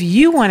 So if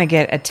you want to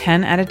get a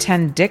 10 out of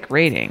 10 dick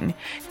rating,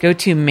 go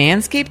to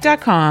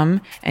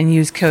manscaped.com and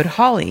use code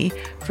HOLLY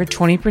for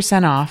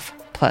 20% off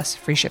plus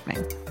free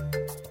shipping.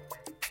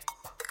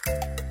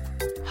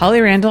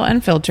 Holly Randall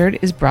Unfiltered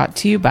is brought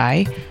to you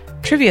by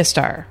Trivia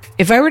Star.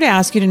 If I were to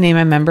ask you to name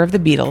a member of the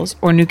Beatles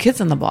or New Kids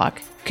on the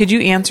Block, could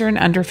you answer in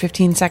under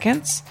 15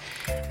 seconds?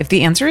 If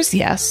the answer is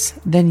yes,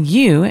 then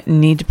you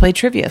need to play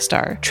Trivia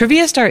Star.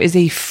 Trivia Star is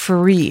a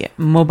free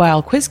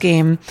mobile quiz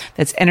game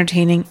that's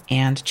entertaining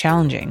and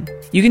challenging.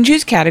 You can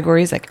choose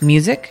categories like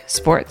music,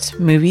 sports,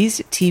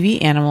 movies,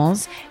 TV,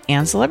 animals,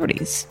 and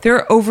celebrities. There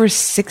are over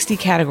 60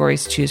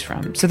 categories to choose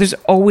from, so there's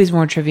always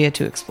more trivia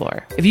to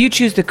explore. If you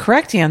choose the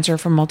correct answer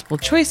from multiple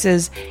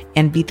choices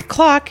and beat the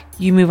clock,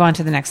 you move on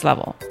to the next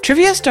level.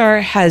 Trivia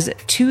Star has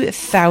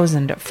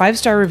 2,000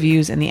 5-star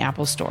reviews in the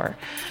Apple Store.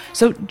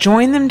 So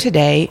join them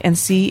today and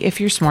see if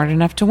you're smart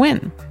enough to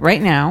win.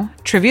 Right now,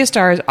 Trivia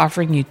Star is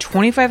offering you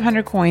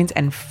 2,500 coins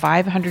and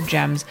 500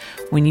 gems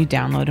when you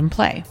download and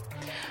play.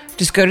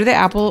 Just go to the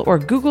Apple or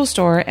Google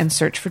Store and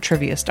search for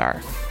Trivia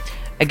Star.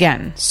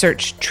 Again,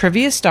 search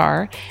Trivia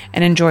Star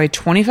and enjoy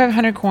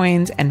 2,500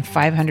 coins and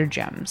 500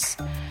 gems.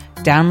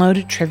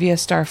 Download Trivia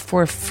Star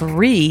for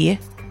free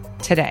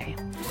today.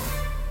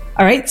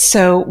 All right,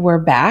 so we're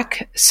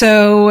back.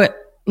 So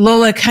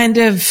Lola, kind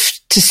of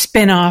to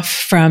spin off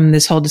from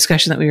this whole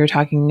discussion that we were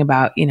talking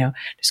about,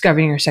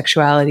 discovering your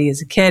sexuality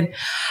as a kid,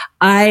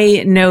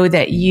 I know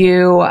that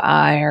you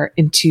are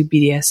into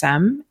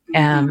BDSM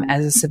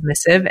as a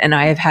submissive, and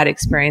I have had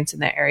experience in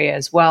that area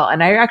as well.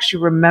 And I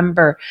actually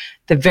remember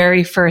the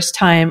very first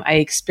time I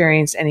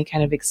experienced any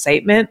kind of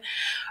excitement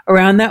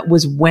around that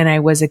was when I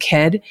was a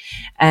kid.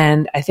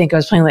 And I think I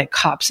was playing like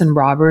cops and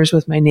robbers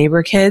with my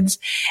neighbor kids,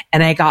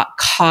 and I got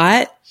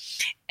caught.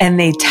 And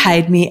they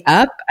tied me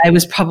up. I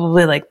was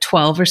probably like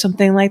 12 or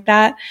something like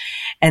that.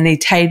 And they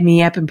tied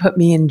me up and put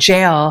me in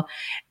jail.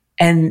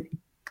 And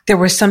there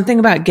was something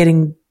about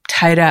getting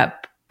tied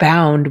up,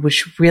 bound,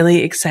 which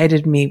really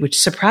excited me,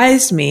 which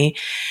surprised me.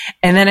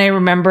 And then I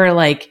remember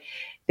like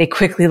they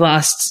quickly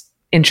lost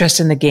interest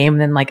in the game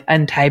and then like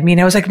untied me.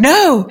 And I was like,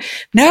 no,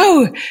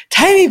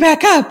 tie me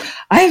back up.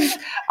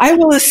 I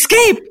will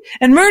escape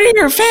and murder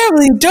your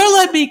family. Don't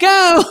let me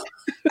go.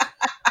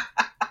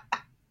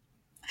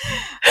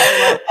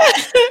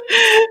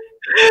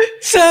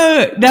 So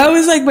that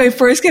was like my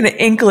first kind of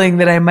inkling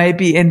that I might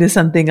be into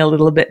something a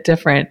little bit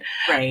different.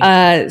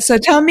 Right. So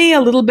tell me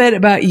a little bit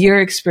about your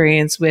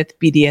experience with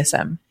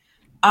BDSM.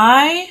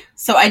 I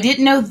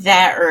didn't know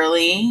that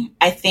early.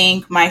 I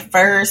think my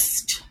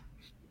first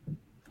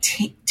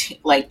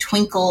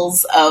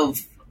twinkles of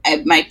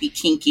it might be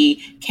kinky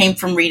came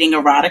from reading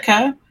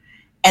erotica,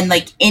 and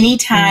like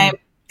anytime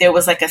there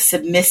was like a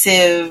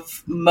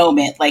submissive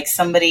moment, like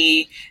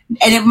somebody,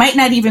 and it might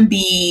not even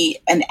be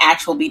an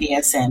actual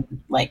BDSM,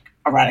 like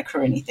erotica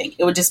or anything.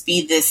 It would just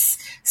be this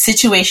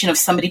situation of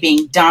somebody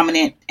being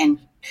dominant and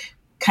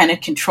kind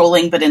of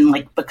controlling, but in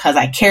like, because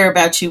I care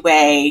about you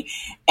way.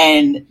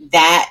 And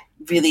that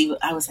really,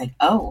 I was like,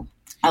 oh,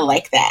 I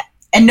like that.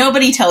 And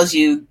nobody tells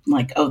you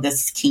like, oh,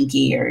 this is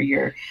kinky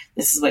or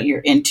this is what you're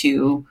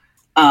into.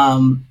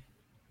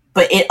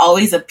 But it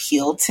always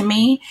appealed to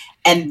me.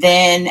 And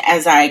then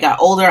as I got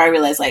older, I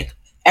realized like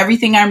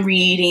everything I'm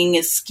reading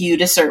is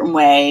skewed a certain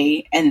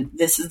way. And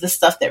this is the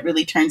stuff that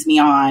really turns me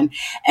on.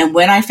 And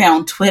when I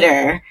found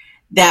Twitter,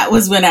 that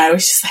was when I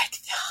was just like,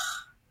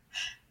 oh,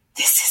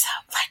 this is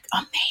like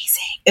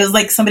amazing. It was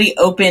like somebody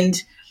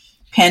opened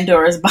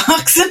Pandora's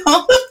box and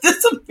all of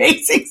this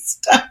amazing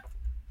stuff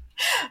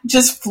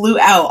just flew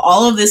out.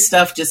 All of this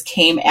stuff just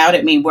came out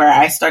at me, where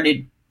I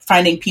started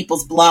finding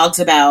people's blogs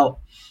about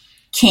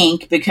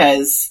kink,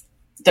 because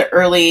the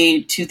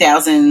early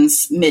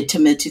 2000s, mid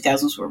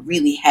 2000s were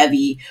really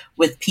heavy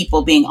with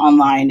people being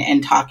online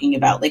and talking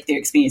about like their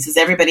experiences.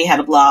 Everybody had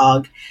a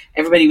blog.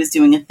 Everybody was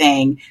doing a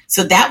thing.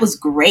 So that was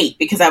great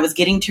because I was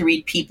getting to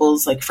read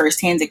people's like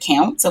firsthand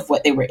accounts of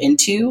what they were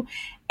into.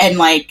 And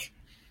like,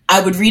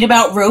 I would read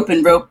about rope,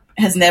 and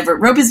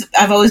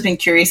I've always been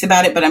curious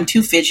about it, but I'm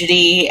too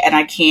fidgety and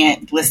I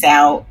can't list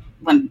out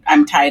when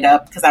I'm tied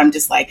up, because I'm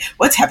just like,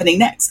 what's happening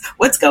next?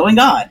 What's going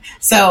on?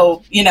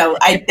 So,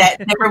 that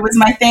never was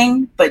my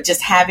thing, but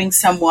just having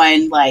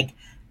someone like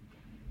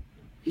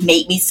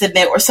make me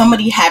submit, or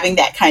somebody having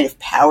that kind of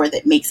power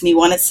that makes me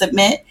want to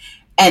submit.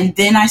 And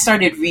then I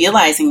started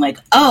realizing like,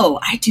 oh,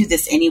 I do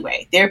this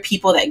anyway. There are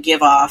people that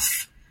give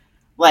off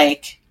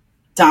like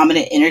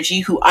dominant energy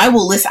who I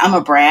will listen. I'm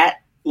a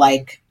brat,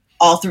 like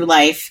all through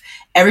life.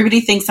 Everybody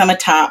thinks I'm a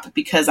top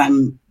because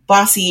I'm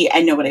bossy.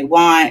 I know what I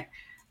want.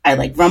 I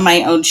like run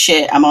my own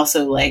shit. I'm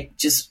also like,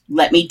 just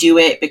let me do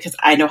it because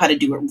I know how to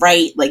do it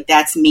right. Like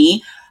that's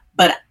me.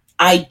 But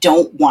I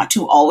don't want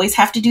to always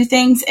have to do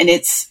things. And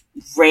it's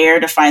rare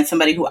to find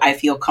somebody who I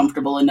feel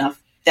comfortable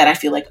enough that I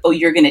feel like, oh,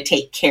 you're going to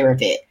take care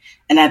of it.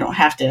 And I don't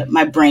have to,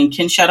 my brain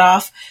can shut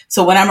off.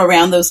 So when I'm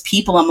around those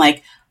people, I'm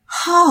like,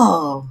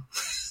 oh,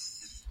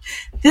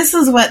 this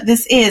is what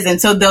this is.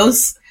 And so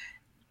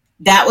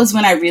that was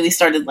when I really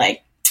started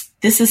like,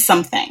 this is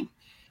something.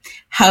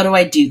 How do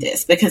I do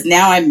this? Because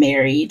now I'm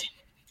married.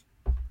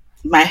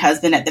 My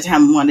husband at the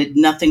time wanted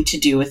nothing to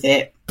do with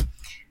it.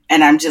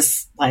 And I'm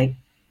just like,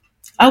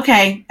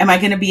 okay, am I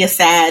going to be a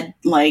sad,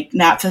 like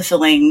not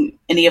fulfilling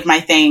any of my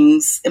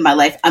things in my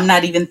life? I'm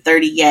not even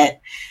 30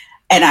 yet.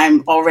 And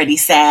I'm already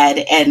sad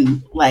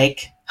and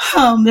like,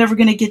 oh, I'm never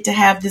going to get to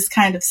have this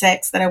kind of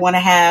sex that I want to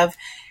have.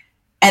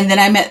 And then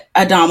I met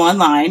a dom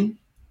online.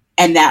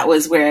 And that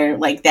was where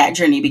like that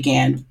journey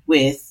began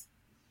with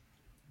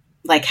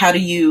like, I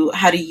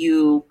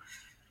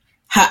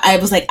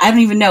was like, I don't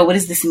even know. What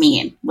does this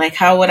mean? Like,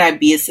 how would I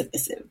be a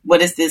submissive? What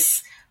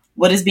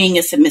does being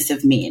a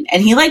submissive mean?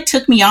 And he like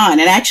took me on,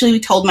 and actually we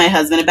told my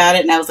husband about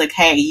it. And I was like,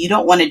 hey, you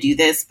don't want to do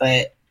this,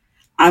 but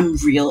I'm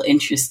real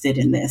interested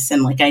in this.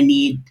 And like, I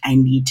need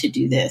to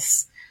do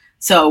this.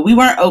 So we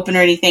weren't open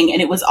or anything.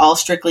 And it was all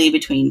strictly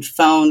between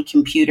phone,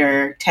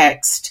 computer,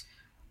 text,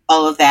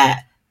 all of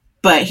that.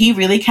 But he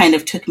really kind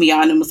of took me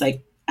on and was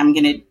like, I'm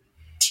going to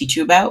teach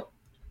you about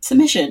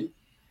submission.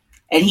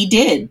 And he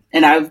did.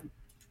 And I've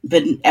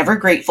been ever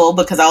grateful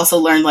because I also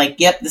learned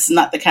like, yep, this is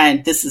not the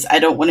kind, I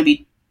don't want to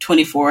be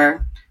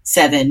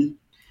 24/7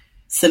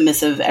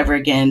 submissive ever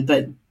again.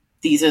 But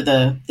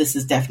this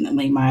is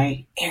definitely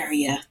my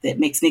area that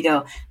makes me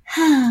go,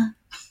 huh.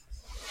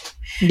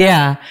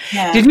 Yeah.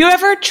 Did you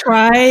ever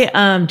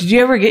did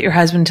you ever get your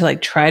husband to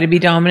like try to be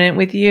dominant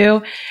with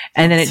you?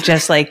 And then it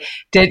just like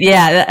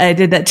I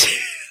did that too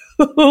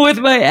with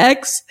my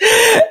ex.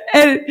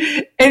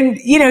 And,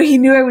 he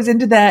knew I was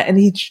into that and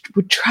he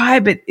would try,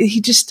 but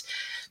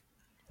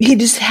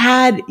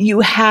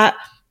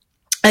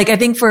like, I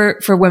think for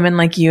women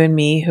like you and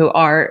me who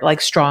are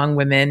like strong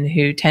women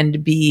who tend to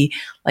be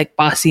like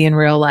bossy in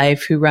real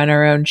life, who run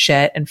our own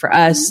shit. And for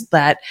us,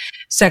 that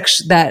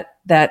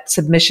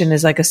submission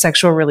is like a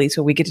sexual release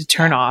where we get to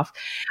turn off.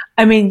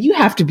 I mean, you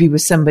have to be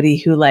with somebody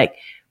who like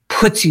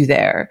puts you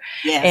there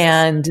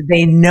and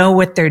they know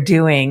what they're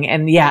doing.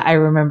 And yeah, I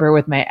remember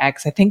with my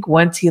ex, I think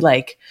once he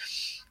like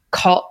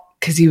called,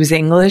 cause he was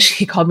English,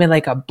 he called me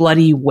like a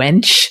bloody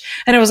wench.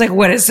 And I was like,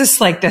 what is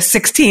this? Like the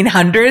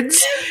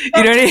 1600s?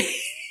 You know what I mean?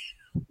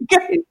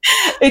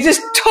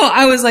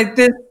 I was like,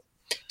 this,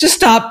 just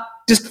stop,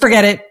 just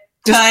forget it.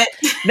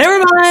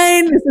 Never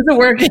mind. This isn't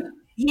working.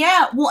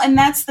 Yeah. Well, and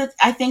I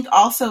think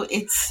also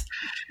it's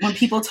when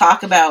people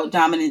talk about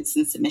dominance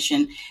and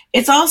submission,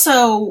 it's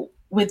also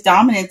with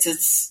dominance,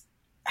 it's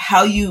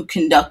how you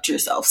conduct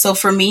yourself. So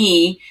for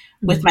me,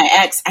 with my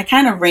ex, I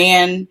kind of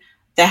ran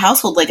the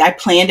household. Like I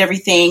planned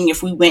everything.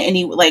 If we went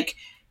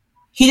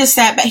he just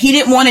sat back. He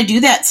didn't want to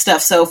do that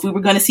stuff. So if we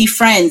were going to see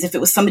friends, if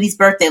it was somebody's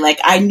birthday, like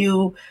I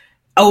knew,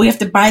 oh, we have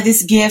to buy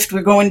this gift.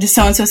 We're going to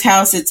so-and-so's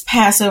house. It's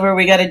Passover.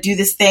 We got to do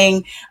this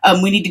thing.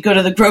 We need to go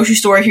to the grocery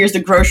store. Here's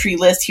the grocery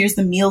list. Here's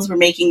the meals we're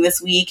making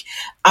this week.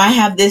 I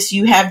have this.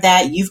 You have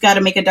that. You've got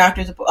to make a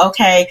doctor's appointment.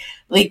 Okay.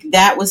 Like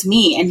that was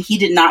me. And he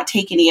did not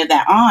take any of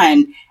that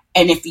on.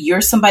 And if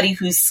you're somebody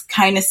who's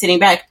kind of sitting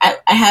back,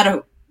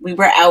 we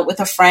were out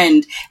with a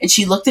friend and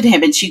she looked at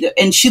him and she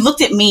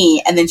looked at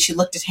me and then she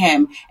looked at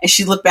him and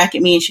she looked back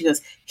at me and she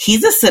goes,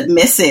 he's a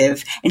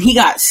submissive. And he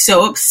got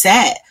so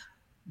upset,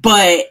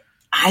 but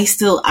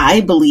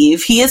I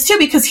believe he is too,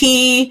 because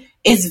he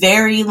is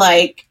very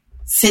like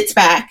sits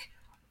back,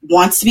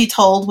 wants to be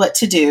told what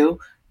to do,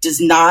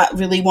 does not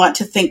really want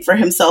to think for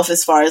himself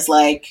as far as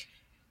like,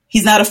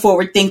 he's not a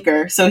forward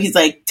thinker. So he's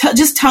like,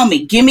 just tell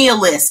me, give me a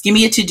list, give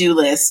me a to-do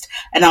list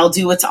and I'll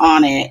do what's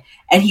on it.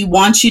 And he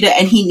wants you to,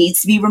 and he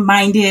needs to be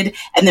reminded.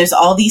 And there's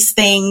all these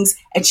things.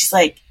 And she's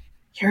like,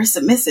 you're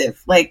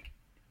submissive. Like,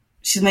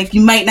 she's like, it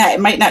might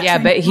not. Yeah,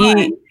 but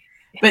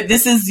but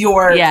this is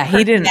your,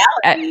 he didn't.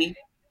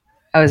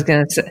 I was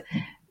going to say,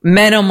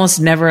 men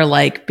almost never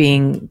like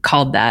being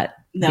called that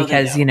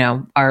because,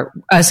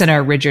 us and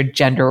our rigid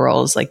gender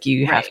roles, like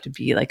you have to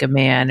be like a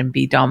man and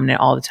be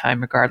dominant all the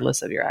time,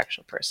 regardless of your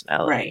actual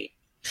personality. Right.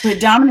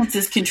 But dominance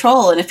is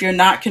control. And if you're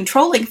not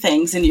controlling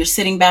things and you're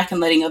sitting back and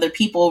letting other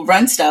people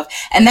run stuff.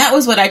 And that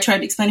was what I tried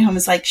to explain to him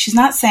is like, she's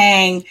not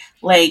saying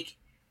like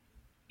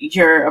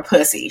you're a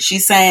pussy.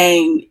 She's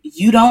saying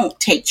you don't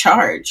take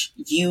charge.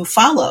 You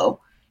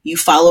follow. You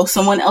follow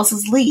someone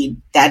else's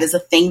lead. That is a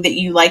thing that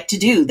you like to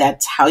do.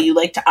 That's how you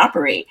like to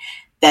operate.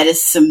 That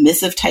is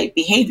submissive type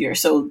behavior.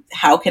 So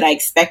how could I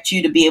expect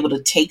you to be able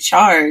to take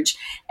charge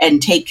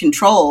and take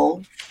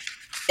control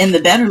in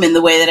the bedroom in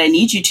the way that I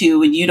need you to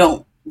when you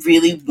don't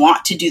really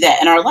want to do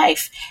that in our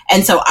life?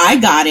 And so I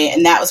got it.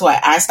 And that was why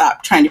I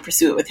stopped trying to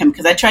pursue it with him,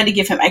 because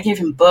I gave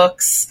him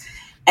books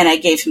and I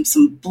gave him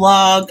some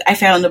blog. I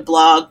found a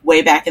blog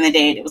way back in the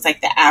day. It was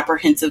like the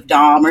Apprehensive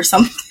Dom or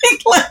something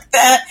like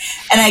that.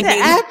 And I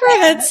gave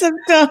Apprehensive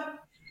Dom.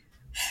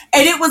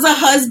 And it was a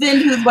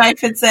husband whose wife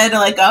had said,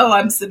 like, oh,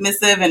 I'm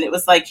submissive. And it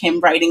was like him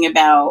writing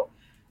about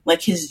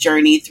like his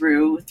journey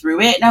through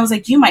it. And I was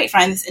like, you might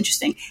find this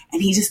interesting.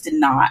 And he just did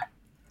not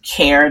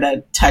care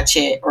to touch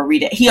it or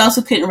read it. He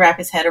also couldn't wrap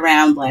his head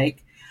around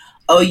like,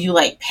 oh, you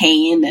like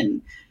pain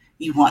and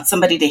you want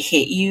somebody to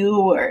hit you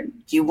or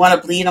you want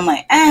to bleed. I'm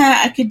like,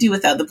 I could do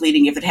without the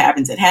bleeding. If it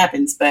happens, it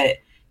happens. But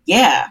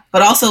yeah,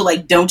 but also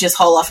like, don't just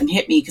haul off and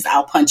hit me because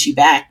I'll punch you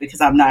back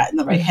because I'm not in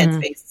the right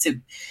headspace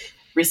to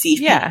receive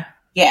pain.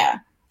 Yeah.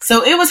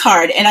 So it was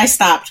hard. And I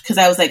stopped because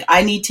I was like,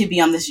 I need to be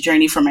on this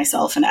journey for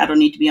myself. And I don't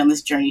need to be on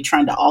this journey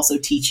trying to also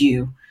teach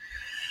you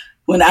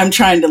when I'm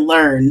trying to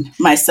learn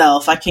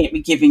myself. I can't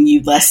be giving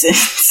you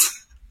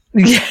lessons.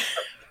 Yeah.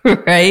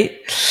 Right.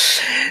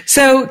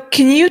 So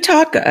can you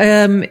talk,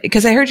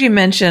 because I heard you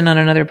mention on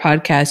another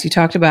podcast, you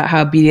talked about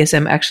how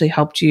BDSM actually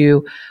helped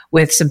you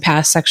with some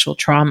past sexual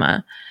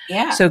trauma.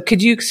 Yeah. So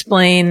could you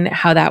explain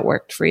how that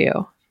worked for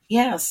you?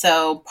 Yeah.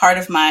 So part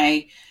of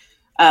my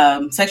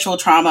sexual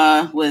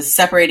trauma was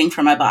separating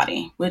from my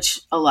body, which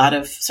a lot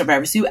of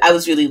survivors do. I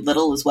was really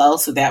little as well.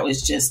 So that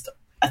was just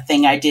a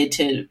thing I did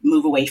to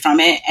move away from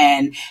it.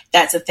 And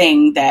that's a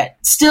thing that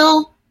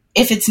still,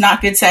 if it's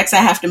not good sex, I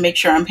have to make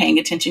sure I'm paying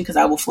attention because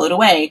I will float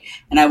away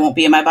and I won't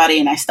be in my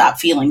body and I stop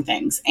feeling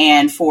things.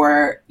 And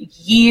for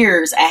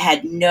years, I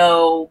had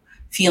no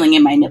feeling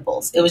in my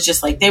nipples. It was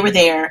just like they were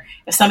there.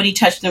 If somebody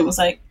touched them, it was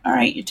like, all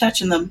right, you're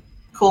touching them.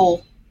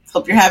 Cool.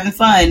 Hope you're having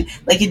fun.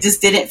 Like it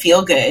just didn't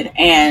feel good.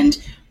 And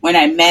when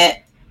I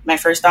met my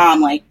first Dom,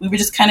 like we were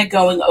just kind of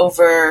going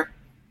over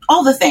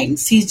all the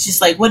things. He's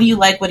just like, what do you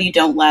like? What do you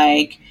don't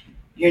like?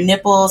 Your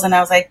nipples. And I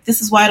was like,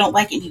 this is why I don't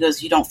like it. And he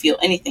goes, you don't feel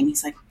anything.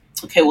 He's like,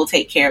 okay, we'll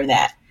take care of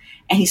that.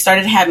 And he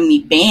started having me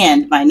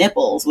band my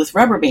nipples with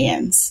rubber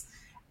bands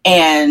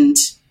and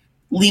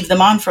leave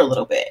them on for a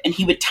little bit. And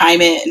he would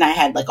time it. And I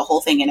had like a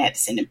whole thing and I had to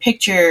send him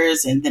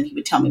pictures. And then he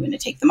would tell me when to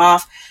take them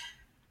off.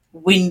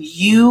 When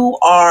you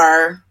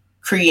are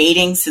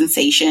creating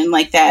sensation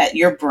like that,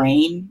 your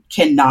brain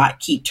cannot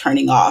keep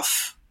turning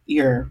off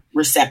your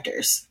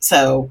receptors.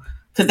 So,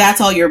 because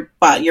that's all your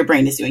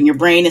brain is doing. Your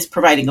brain is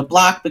providing a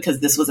block because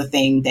this was a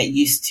thing that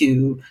used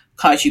to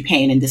cause you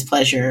pain and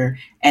displeasure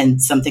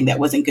and something that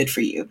wasn't good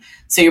for you.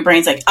 So your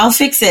brain's like, I'll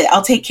fix it.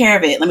 I'll take care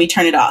of it. Let me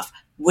turn it off.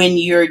 When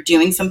you're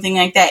doing something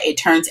like that, it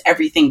turns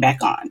everything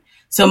back on.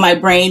 So my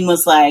brain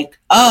was like,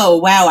 oh,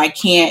 wow, I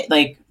can't,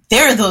 like,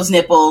 there are those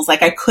nipples.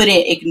 Like I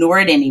couldn't ignore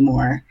it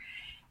anymore.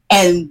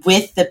 And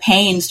with the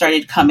pain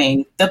started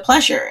coming the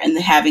pleasure and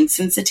the having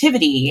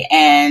sensitivity.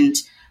 And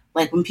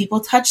like when people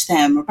touch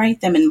them or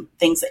bite them and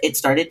things, it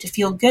started to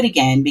feel good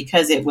again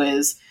because it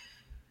was,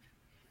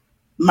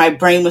 my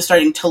brain was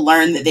starting to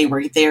learn that they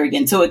were there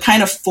again. So it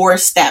kind of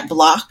forced that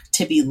block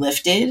to be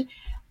lifted.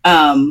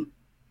 And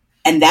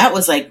that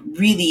was like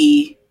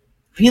really,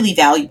 really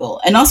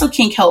valuable. And also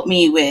kink helped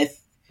me with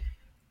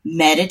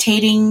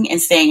meditating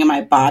and staying in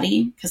my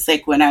body. Cause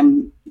like when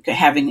I'm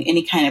having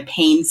any kind of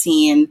pain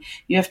scene,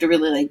 you have to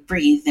really like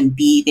breathe and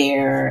be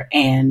there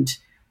and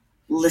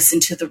listen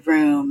to the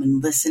room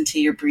and listen to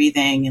your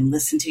breathing and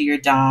listen to your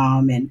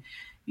Dom and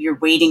you're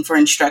waiting for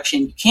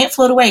instruction. You can't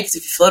float away because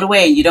if you float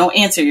away and you don't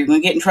answer, you're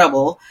going to get in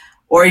trouble.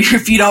 Or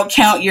if you don't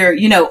count your,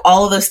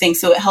 all of those things.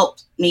 So it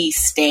helped me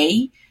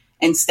stay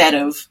instead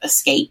of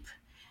escape.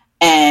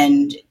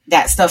 And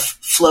that stuff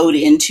flowed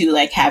into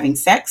like having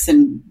sex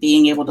and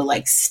being able to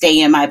like stay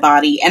in my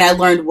body. And I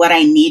learned what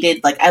I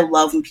needed. Like I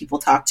love when people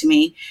talk to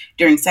me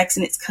during sex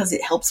and it's because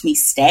it helps me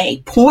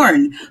stay.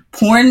 Porn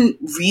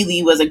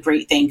really was a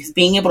great thing because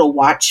being able to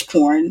watch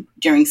porn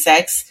during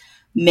sex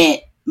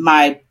meant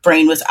my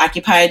brain was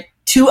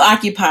too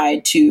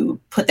occupied to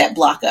put that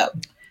block up.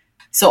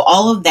 So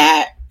all of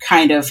that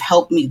kind of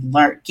helped me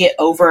get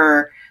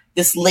over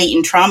this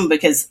latent trauma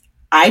because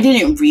I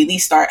didn't really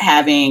start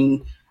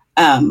having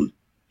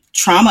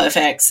trauma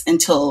effects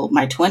until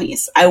my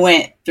 20s. I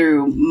went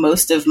through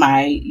most of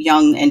my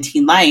young and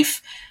teen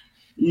life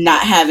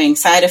not having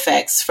side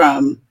effects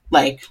from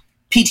like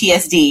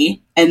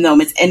PTSD and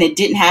moments. And it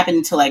didn't happen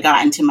until I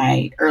got into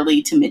my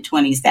early to mid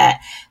 20s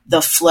that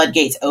the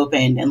floodgates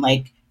opened and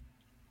like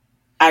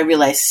I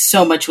realized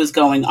so much was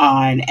going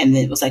on. And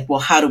it was like, well,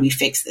 how do we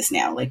fix this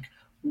now? Like,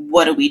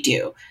 what do we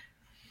do?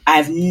 I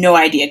have no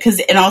idea.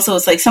 And also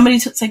it's like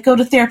it's like, go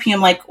to therapy.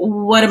 I'm like,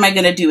 what am I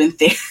going to do in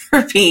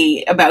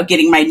therapy about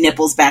getting my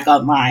nipples back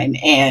online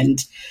and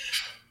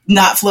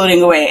not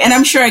floating away? And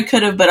I'm sure I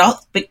could have,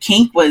 but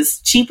kink was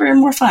cheaper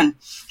and more fun.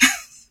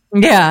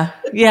 Yeah.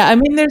 Yeah. I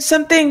mean, there is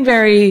something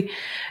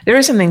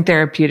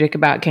therapeutic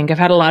about kink. I've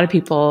had a lot of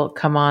people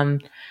come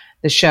on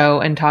the show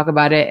and talk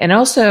about it. And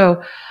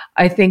also,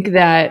 I think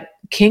that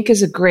kink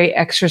is a great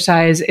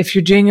exercise if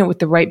you're doing it with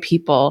the right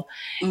people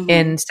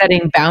in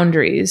setting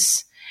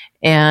boundaries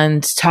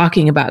and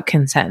talking about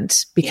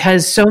consent,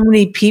 because so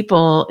many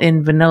people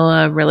in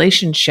vanilla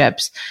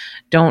relationships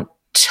don't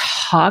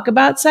talk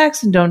about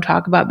sex and don't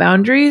talk about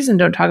boundaries and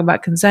don't talk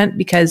about consent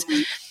because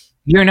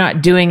you're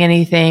not doing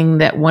anything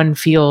that one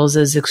feels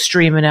is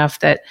extreme enough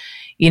that,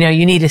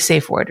 you need a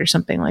safe word or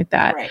something like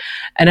that. Right.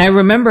 And I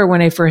remember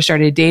when I first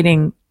started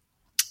dating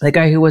the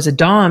guy who was a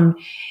Dom,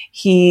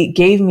 he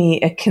gave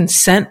me a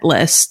consent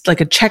list, like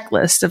a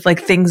checklist of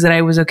like things that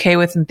I was okay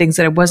with and things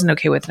that I wasn't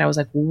okay with. And I was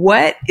like,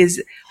 what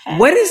is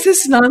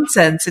this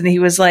nonsense? And he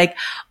was like,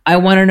 I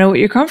want to know what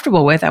you're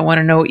comfortable with. I want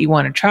to know what you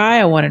want to try.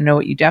 I want to know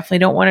what you definitely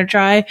don't want to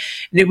try.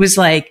 And it was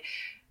like,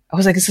 I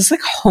was like, is this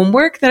like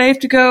homework that I have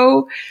to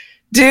go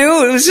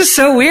do? It was just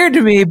so weird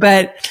to me,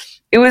 but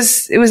it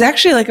was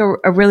actually like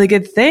a really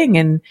good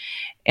thing.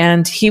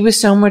 And he was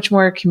so much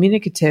more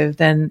communicative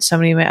than so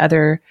many of my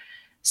other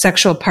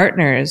sexual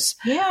partners.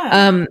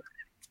 Yeah.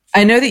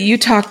 I know that you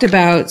talked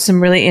about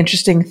some really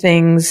interesting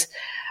things,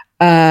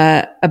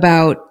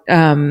 about,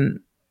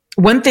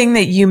 one thing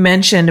that you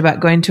mentioned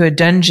about going to a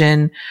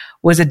dungeon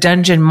was a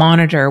dungeon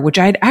monitor, which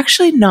I'd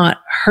actually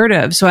not heard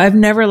of. So I've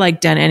never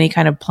like done any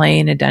kind of play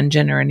in a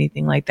dungeon or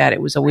anything like that.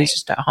 It was always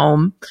just at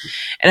home.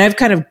 And I've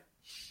kind of,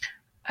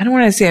 I don't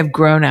want to say I've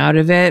grown out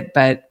of it,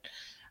 but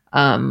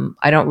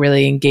I don't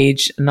really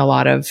engage in a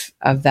lot of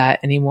that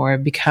anymore.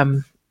 I've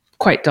become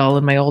quite dull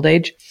in my old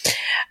age.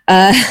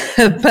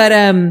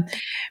 But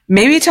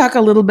maybe talk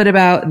a little bit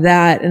about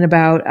that and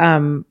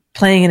about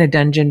playing in a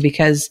dungeon,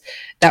 because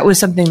that was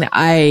something that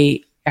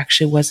I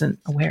actually wasn't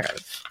aware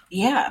of.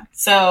 Yeah.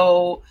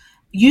 So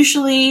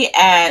usually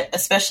at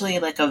especially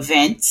like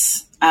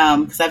events,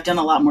 because I've done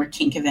a lot more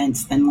kink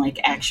events than like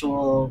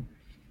actual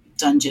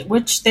dungeon,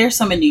 which there's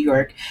some in New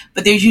York,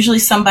 but there's usually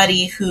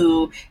somebody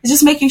who is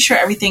just making sure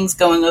everything's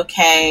going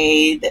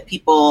okay, that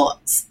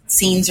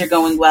scenes are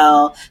going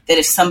well, that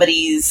if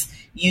somebody's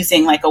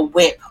using like a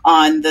whip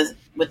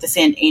with the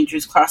St.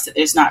 Andrew's cross, that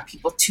there's not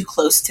people too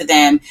close to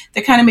them.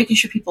 They're kind of making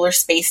sure people are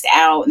spaced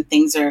out and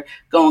things are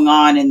going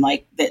on and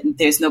like that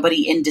there's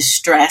nobody in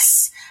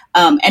distress.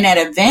 And at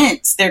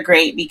events, they're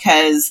great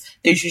because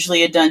there's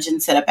usually a dungeon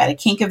set up at a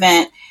kink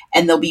event,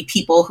 and there'll be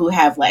people who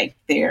have like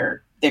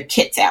their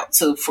kits out.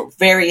 So for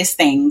various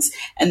things,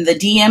 and the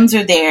DMs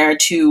are there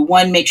to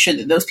make sure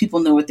that those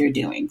people know what they're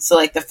doing. So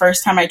like the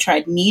first time I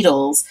tried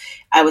needles,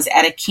 I was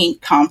at a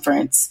kink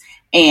conference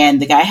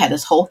and the guy had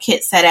this whole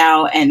kit set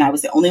out and I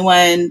was the only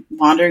one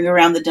wandering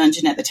around the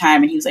dungeon at the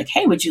time. And he was like,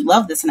 hey, would you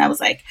love this? And I was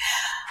like,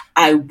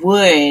 I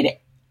would.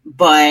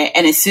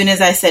 And as soon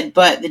as I said,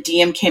 but, the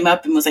DM came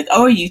up and was like,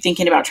 oh, are you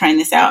thinking about trying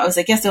this out? I was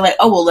like, yes. They're like,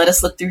 oh, well, let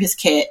us look through his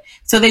kit.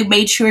 So they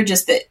made sure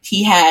just that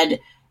he had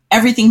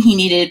everything he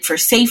needed for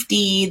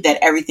safety, that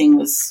everything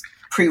was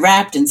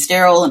pre-wrapped and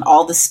sterile and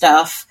all the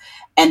stuff.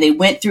 And they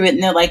went through it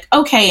and they're like,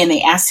 okay. And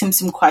they asked him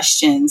some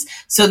questions.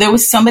 So there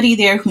was somebody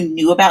there who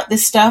knew about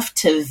this stuff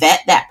to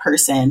vet that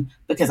person,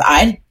 because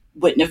I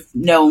wouldn't have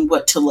known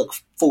what to look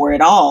for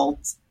at all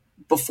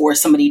before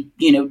somebody,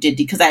 did,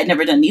 because I had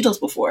never done needles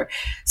before.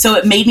 So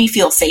it made me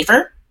feel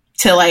safer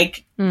to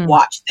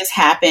watch this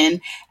happen.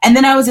 And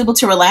then I was able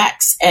to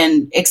relax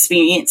and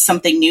experience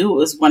something new. It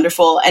was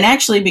wonderful. And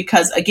actually,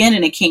 because again,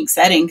 in a kink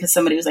setting, because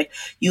somebody was like,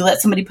 you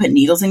let somebody put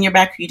needles in your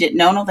back who you didn't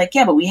know. And I was like,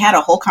 yeah, but we had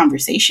a whole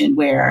conversation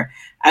where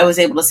I was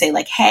able to say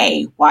like,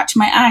 hey, watch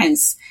my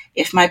eyes.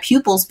 If my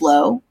pupils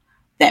blow,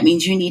 that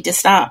means you need to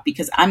stop,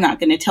 because I'm not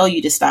going to tell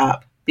you to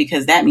stop,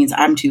 because that means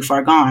I'm too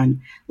far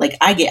gone. Like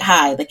I get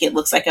high, like it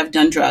looks like I've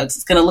done drugs.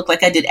 It's going to look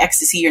like I did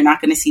ecstasy. You're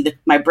not going to see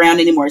my brown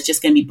anymore. It's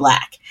just going to be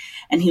black.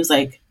 And he was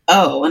like,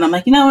 oh, and I'm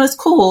like, it's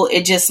cool.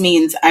 It just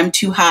means I'm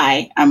too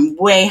high. I'm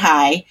way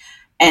high.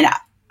 And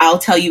I'll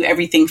tell you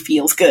everything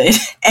feels good.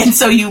 And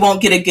so you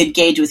won't get a good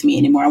gauge with me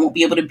anymore. I won't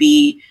be able to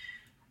be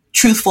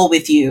truthful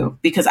with you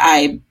because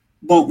I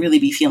won't really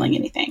be feeling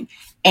anything.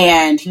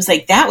 And he was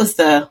like, that was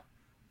the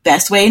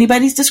best way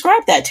anybody's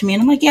described that to me.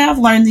 And I'm like, yeah, I've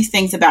learned these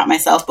things about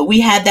myself, but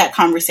we had that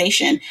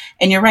conversation.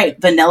 And you're right.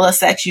 Vanilla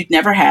sex, you'd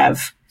never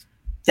have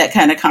that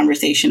kind of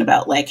conversation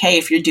about like, hey,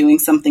 if you're doing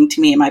something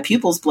to me and my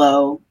pupils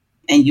blow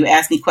and you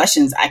ask me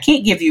questions, I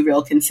can't give you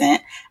real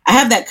consent. I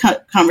have that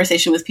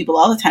conversation with people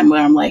all the time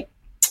where I'm like,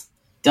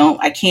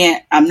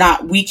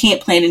 we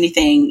can't plan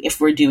anything if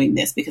we're doing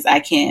this, because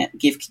I can't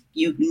give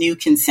you new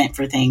consent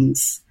for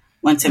things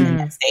once I'm in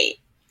that state,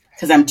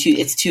 because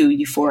it's too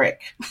euphoric.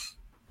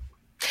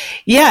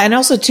 Yeah. And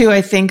also too,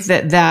 I think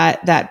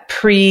that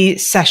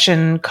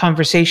pre-session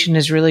conversation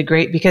is really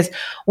great, because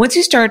once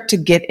you start to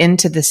get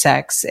into the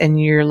sex and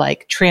you're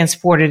like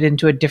transported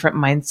into a different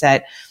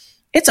mindset,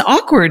 it's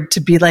awkward to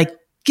be like,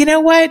 you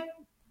know what?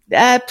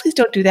 please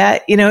don't do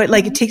that.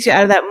 It takes you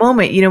out of that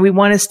moment. We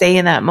want to stay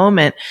in that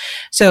moment.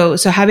 So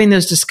having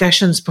those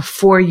discussions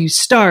before you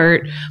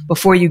start,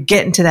 before you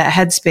get into that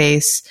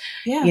headspace,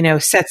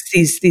 sets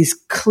this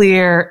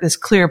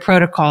clear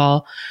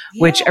protocol,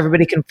 which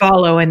everybody can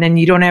follow. And then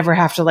you don't ever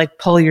have to like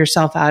pull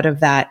yourself out of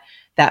that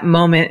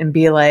moment and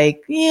be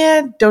like,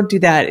 yeah, don't do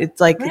that.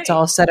 It's like, it's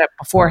all set up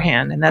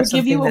beforehand. And that's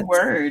give you a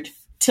word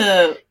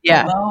to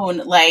moan.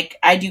 Like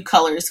I do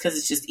colors because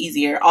it's just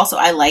easier. Also,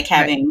 I like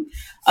having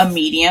a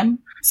medium.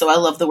 So I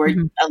love the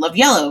word, I love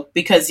yellow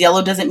because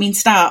yellow doesn't mean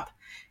stop.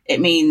 It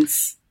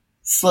means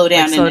slow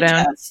down and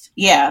adjust.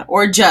 Yeah.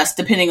 Or adjust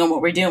depending on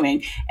what we're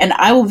doing. And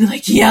I will be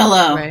like,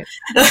 yellow. Right.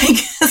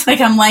 It's like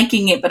I'm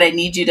liking it, but I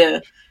need you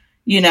to,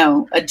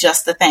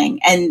 adjust the thing.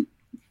 And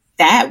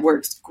that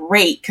works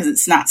great because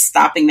it's not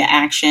stopping the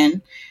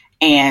action.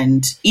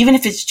 And even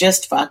if it's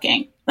just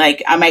fucking,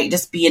 like I might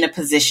just be in a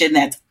position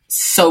that's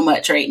so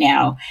much right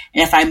now.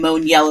 And if I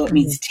moan yellow, it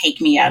means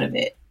take me out of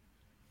it.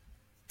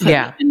 Put me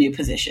in a new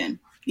position.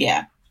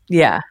 Yeah.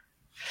 Yeah.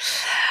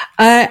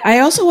 I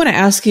also want to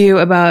ask you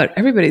about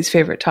everybody's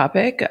favorite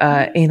topic,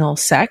 anal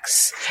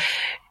sex,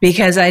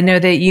 because I know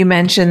that you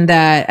mentioned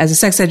that as a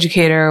sex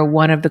educator,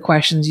 one of the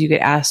questions you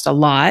get asked a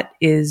lot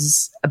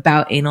is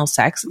about anal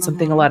sex. It's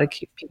something a lot of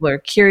people are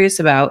curious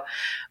about,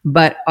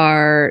 but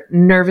are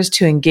nervous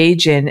to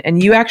engage in.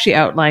 And you actually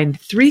outlined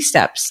 3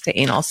 steps to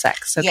anal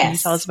sex. So can you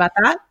tell us about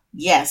that?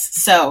 Yes.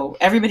 So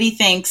everybody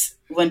thinks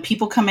when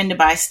people come in to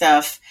buy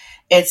stuff,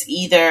 it's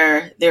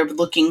either they're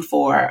looking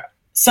for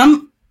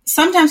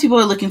sometimes people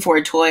are looking for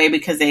a toy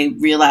because they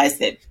realize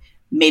that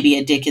maybe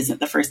a dick isn't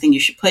the first thing you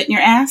should put in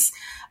your ass.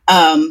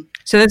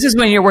 So this is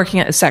when you're working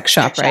at a sex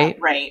shop, right?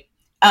 Right.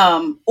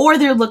 Or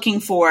they're looking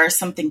for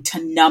something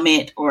to numb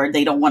it, or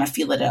they don't want to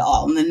feel it at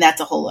all. And then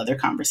that's a whole other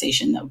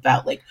conversation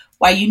about like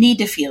why you need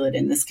to feel it.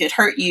 And this could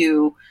hurt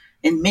you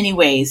in many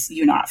ways.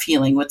 You're not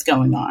feeling what's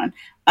going on.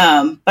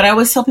 But I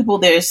always tell people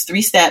there's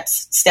 3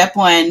 steps. Step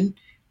 1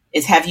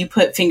 is have you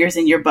put fingers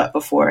in your butt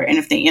before? And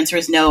if the answer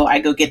is no, I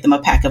go get them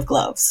a pack of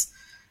gloves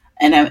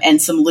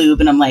and some lube.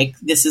 And I'm like,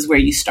 this is where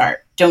you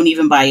start. Don't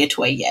even buy a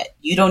toy yet.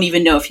 You don't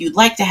even know if you'd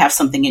like to have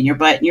something in your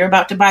butt, and you're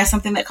about to buy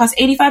something that costs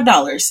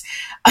 $85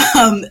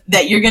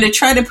 that you're going to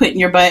try to put in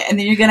your butt, and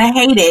then you're going to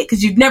hate it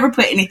because you've never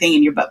put anything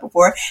in your butt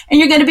before, and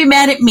you're going to be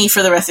mad at me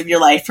for the rest of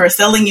your life for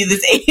selling you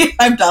this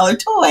 $85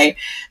 toy.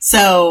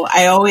 So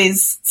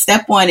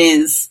step 1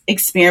 is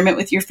experiment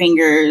with your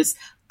fingers.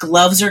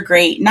 Gloves are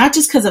great, not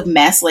just because of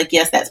mess. Like,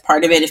 yes, that's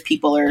part of it if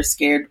people are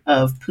scared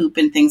of poop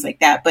and things like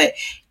that. But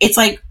it's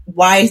like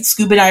why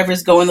scuba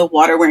divers go in the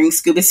water wearing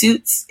scuba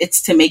suits.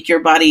 It's to make your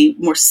body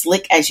more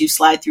slick as you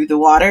slide through the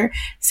water.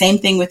 Same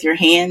thing with your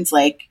hands.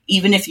 Like,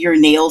 even if your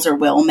nails are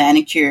well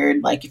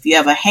manicured, like if you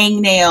have a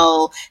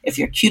hangnail, if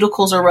your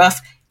cuticles are rough,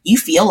 you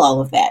feel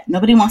all of that.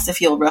 Nobody wants to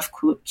feel rough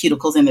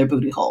cuticles in their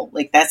booty hole.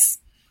 Like, that's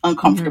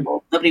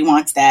uncomfortable. Nobody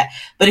wants that.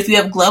 But if you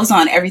have gloves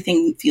on,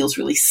 everything feels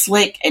really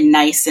slick and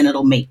nice, and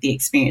it'll make the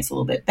experience a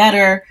little bit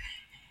better.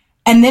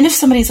 And then if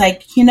somebody's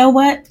like, you know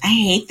what? I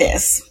hate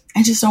this.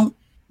 I just don't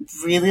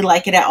really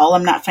like it at all.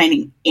 I'm not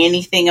finding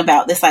anything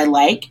about this I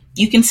like.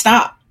 You can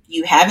stop.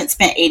 You haven't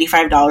spent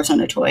 $85 on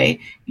a toy.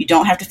 You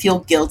don't have to feel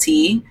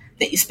guilty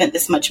that you spent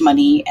this much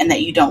money and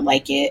that you don't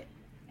like it.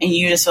 And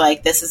you just are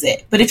like, this is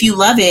it. But if you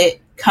love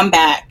it, come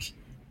back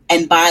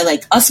and buy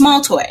like a small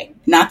toy,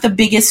 not the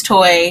biggest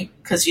toy,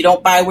 because you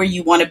don't buy where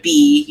you want to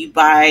be. You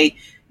buy,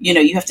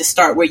 you have to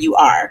start where you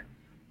are.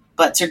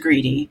 Butts are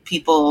greedy.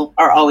 People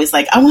are always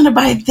like, I want to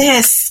buy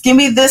this. Give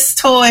me this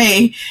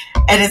toy.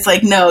 And it's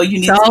like, no, you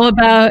need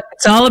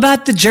It's all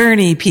about the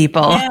journey,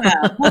 people.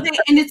 Yeah. Well,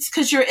 and it's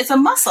because it's a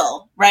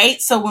muscle,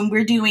 right? So when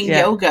we're doing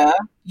yoga,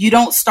 you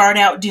don't start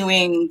out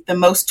doing the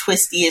most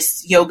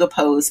twistiest yoga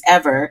pose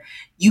ever.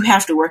 You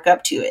have to work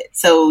up to it.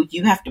 So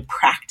you have to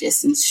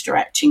practice and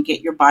stretch and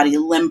get your body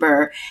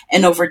limber.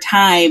 And over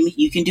time,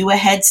 you can do a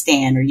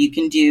headstand, or you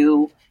can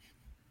do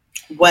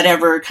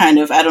whatever kind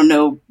of, I don't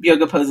know,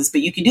 yoga poses,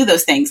 but you can do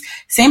those things.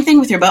 Same thing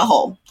with your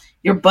butthole.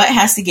 Your butt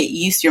has to get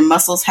used. Your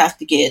muscles have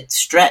to get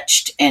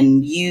stretched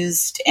and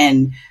used,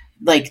 and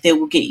like they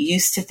will get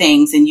used to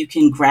things, and you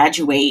can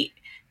graduate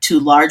to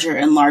larger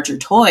and larger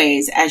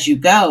toys as you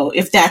go,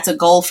 if that's a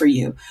goal for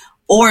you.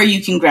 Or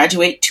you can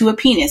graduate to a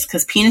penis,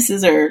 because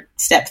penises are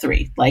step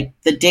 3. Like,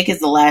 the dick is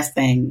the last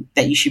thing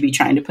that you should be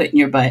trying to put in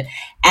your butt.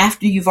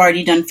 After you've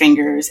already done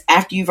fingers,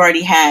 after you've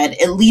already had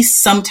at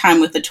least some time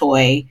with the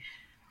toy,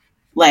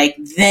 like,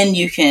 then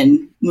you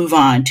can move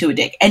on to a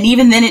dick. And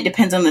even then, it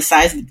depends on the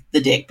size of the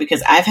dick,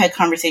 because I've had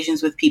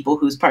conversations with people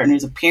whose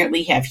partners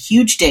apparently have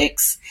huge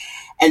dicks,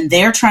 and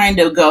they're trying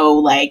to go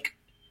like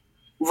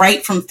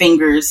right from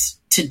fingers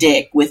to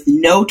dick with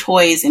no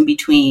toys in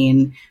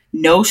between,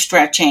 no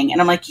stretching.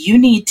 And I'm like, you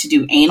need to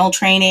do anal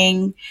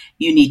training.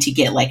 You need to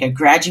get like a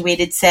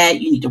graduated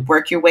set. You need to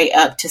work your way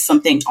up to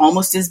something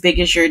almost as big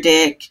as your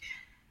dick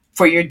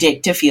for your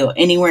dick to feel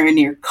anywhere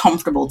near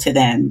comfortable to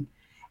them.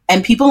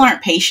 And people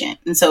aren't patient.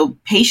 And so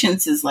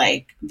patience is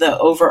like the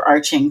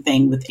overarching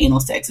thing with anal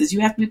sex, is you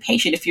have to be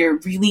patient. If you're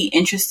really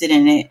interested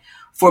in it,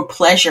 for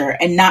pleasure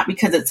and not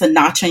because it's a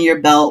notch on your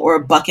belt or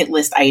a bucket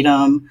list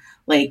item.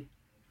 Like,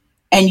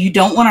 and you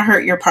don't want to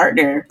hurt your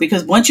partner,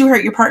 because once you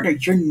hurt your partner,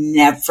 you're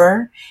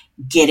never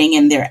getting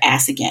in their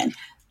ass again.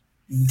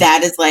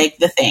 That is like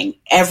the thing.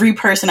 Every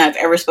person I've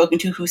ever spoken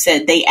to who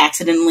said they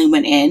accidentally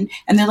went in,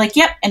 and they're like,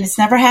 yep, and it's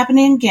never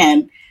happening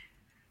again,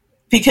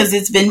 because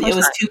it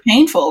was too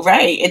painful,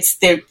 right? It's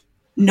there.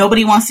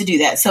 Nobody wants to do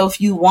that. So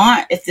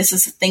if this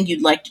is a thing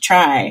you'd like to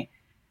try,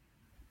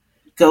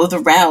 go the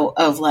route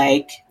of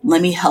like,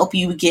 let me help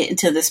you get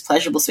into this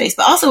pleasurable space.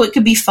 But also it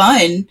could be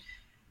fun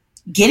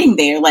getting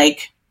there.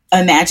 Like,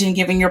 imagine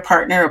giving your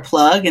partner a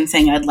plug and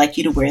saying, I'd like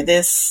you to wear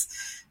this,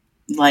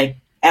 like,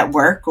 at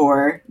work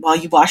or while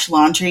you wash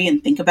laundry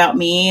and think about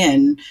me,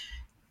 and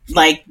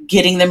like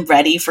getting them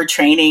ready for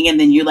training. And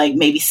then you like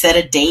maybe set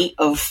a date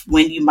of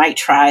when you might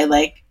try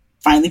like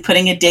finally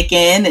putting a dick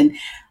in, and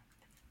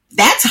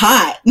that's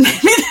hot.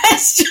 Maybe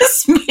that's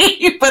just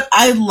me, but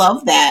I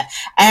love that.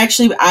 I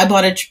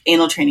bought an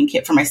anal training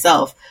kit for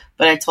myself,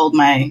 but I told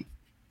my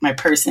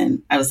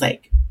person, I was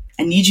like,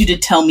 I need you to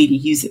tell me to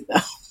use it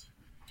though.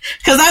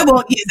 Because I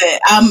won't use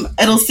it.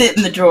 It'll sit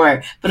in the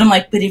drawer. But I'm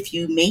like, but if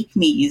you make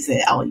me use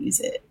it, I'll use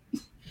it.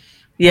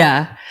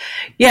 Yeah.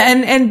 Yeah.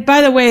 And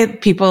by the way,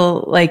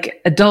 people like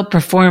adult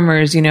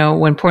performers, you know,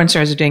 when porn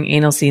stars are doing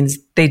anal scenes,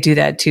 they do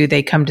that too.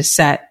 They come to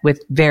set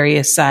with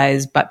various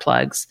size butt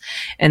plugs,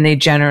 and they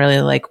generally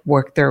like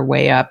work their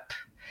way up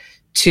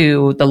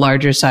to the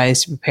larger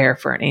size to prepare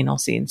for an anal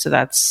scene. So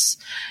that's,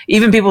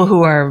 even people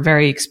who are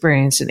very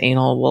experienced in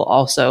anal will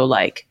also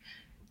like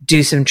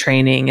do some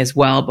training as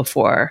well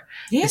before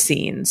the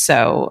scene.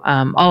 So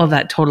all of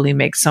that totally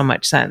makes so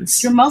much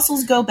sense. Your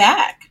muscles go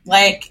back.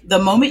 Like the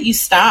moment you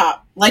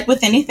stop, like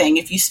with anything,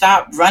 if you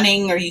stop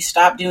running or you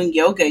stop doing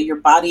yoga, your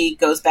body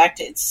goes back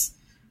to its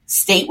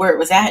state where it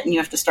was at, and you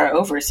have to start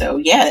over. So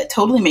yeah, it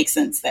totally makes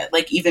sense that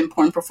like even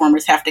porn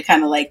performers have to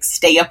kind of like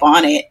stay up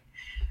on it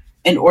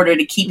in order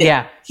to keep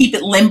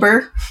it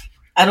limber.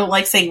 I don't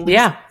like saying loose.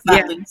 It's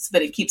not loose,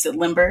 but it keeps it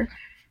limber.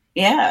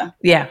 Yeah.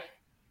 Yeah.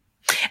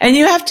 And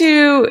you have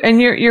to,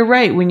 and you're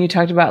right when you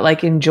talked about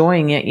like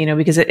enjoying it, you know,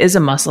 because it is a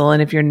muscle.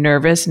 And if you're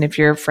nervous and if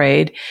you're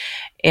afraid,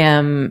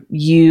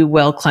 you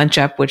will clench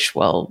up, which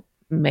will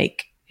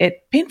make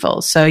it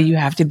painful. So you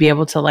have to be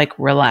able to like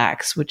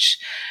relax,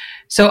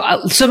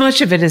 so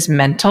much of it is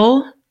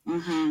mental,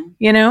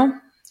 you know?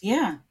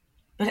 Yeah.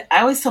 But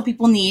I always tell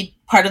people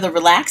part of the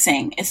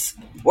relaxing is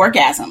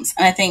orgasms.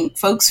 And I think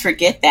folks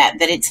forget that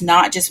it's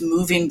not just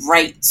moving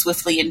right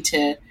swiftly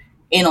into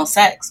anal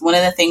sex. One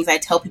of the things I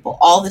tell people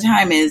all the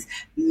time is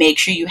make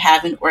sure you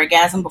have an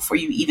orgasm before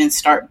you even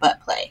start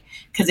butt play.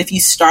 Because if you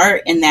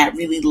start in that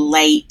really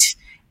light,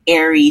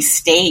 airy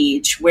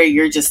stage where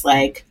you're just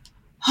like,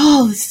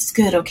 oh, this is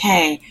good,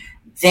 okay,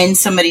 then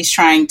somebody's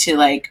trying to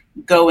like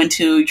go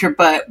into your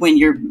butt when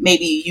you're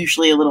maybe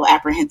usually a little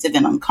apprehensive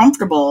and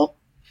uncomfortable,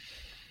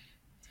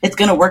 it's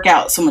going to work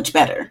out so much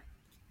better.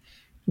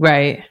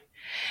 Right.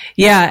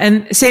 Yeah.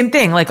 And same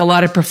thing, like a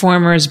lot of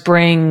performers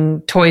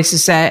bring toys to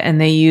set and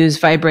they use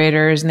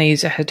vibrators and they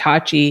use a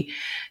Hitachi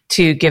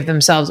to give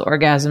themselves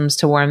orgasms,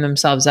 to warm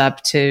themselves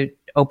up, to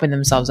open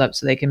themselves up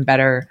so they can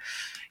better,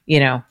 you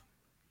know,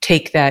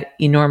 take that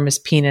enormous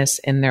penis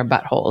in their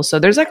butthole. So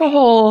there's like a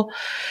whole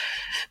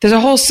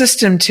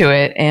system to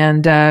it.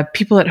 And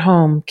people at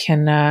home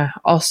can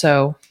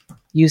also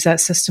use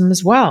that system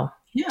as well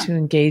to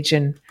engage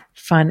in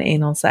fun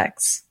anal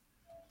sex.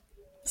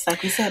 It's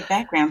like we said,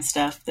 background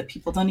stuff that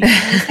people don't even know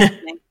is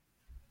happening.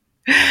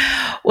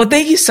 Well,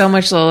 thank you so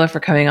much, Lola, for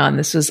coming on.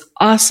 This was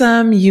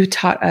awesome. You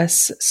taught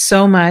us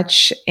so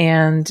much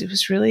and it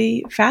was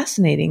really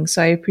fascinating.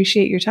 So I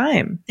appreciate your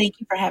time. Thank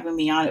you for having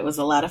me on. It was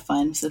a lot of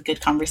fun. It was a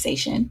good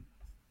conversation.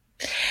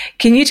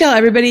 Can you tell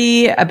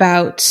everybody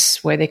about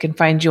where they can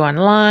find you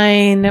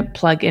online,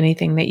 plug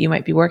anything that you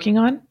might be working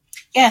on?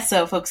 Yeah,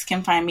 so folks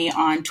can find me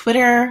on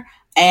Twitter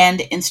and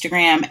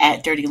Instagram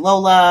at Dirty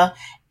Lola.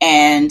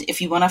 And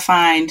if you want to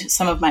find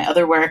some of my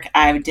other work,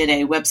 I did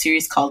a web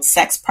series called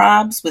Sex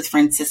Probs with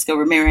Francisco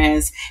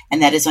Ramirez,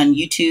 and that is on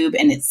YouTube,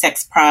 and it's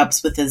Sex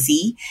Probs with a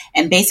Z.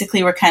 And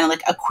basically, we're kind of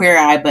like a Queer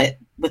Eye, but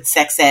with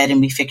sex ed,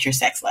 and we fix your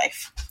sex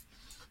life.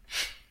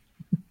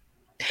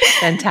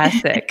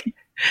 Fantastic.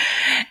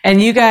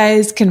 And you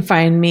guys can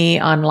find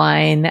me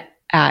online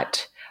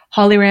at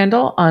Holly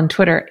Randall on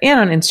Twitter and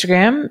on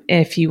Instagram.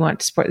 If you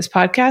want to support this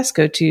podcast,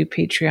 go to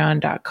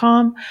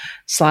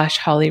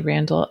patreon.com/Holly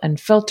Randall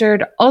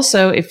Unfiltered.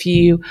 Also, if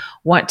you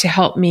want to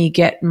help me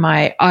get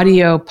my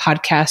audio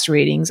podcast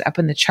ratings up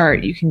in the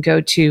chart, you can go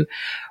to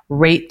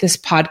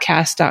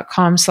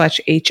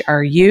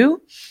ratethispodcast.com/HRU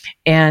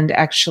and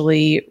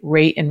actually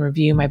rate and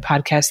review my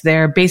podcast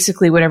there.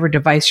 Basically, whatever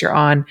device you're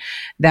on,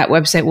 that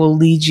website will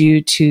lead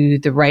you to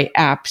the right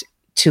app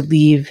to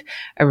leave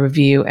a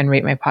review and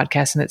rate my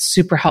podcast. And it's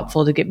super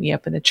helpful to get me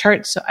up in the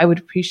charts. So I would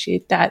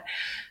appreciate that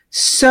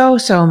so,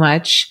 so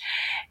much.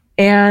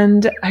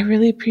 And I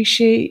really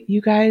appreciate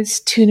you guys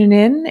tuning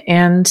in.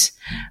 And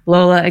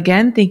Lola,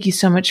 again, thank you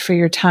so much for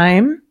your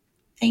time.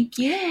 Thank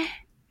you.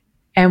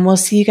 And we'll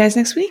see you guys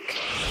next week.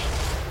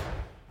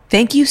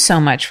 Thank you so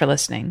much for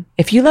listening.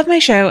 If you love my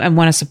show and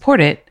want to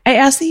support it, I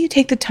ask that you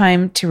take the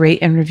time to rate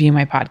and review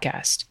my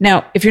podcast.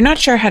 Now, if you're not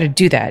sure how to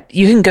do that,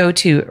 you can go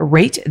to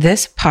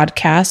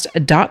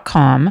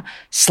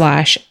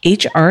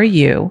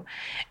ratethispodcast.com/HRU,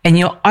 and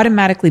you'll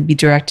automatically be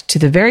directed to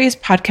the various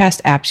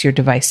podcast apps your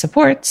device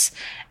supports,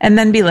 and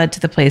then be led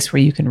to the place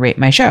where you can rate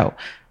my show.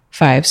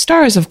 5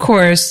 stars, of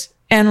course,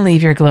 and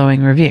leave your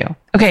glowing review.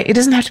 Okay, it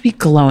doesn't have to be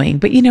glowing,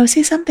 but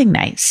say something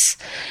nice.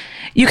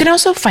 You can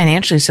also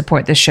financially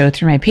support this show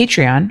through my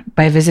Patreon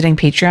by visiting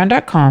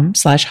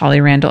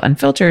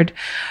patreon.com/HollyRandallUnfiltered,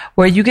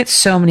 where you get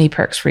so many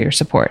perks for your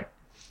support.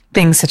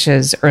 Things such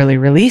as early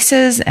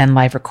releases and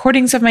live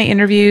recordings of my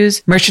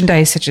interviews,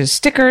 merchandise such as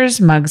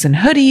stickers, mugs, and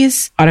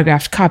hoodies,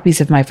 autographed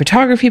copies of my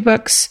photography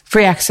books,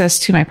 free access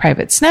to my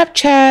private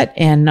Snapchat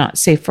and not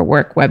safe for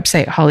work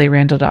website,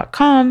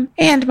 hollyrandall.com,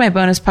 and my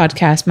bonus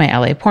podcast, My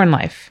LA Porn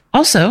Life.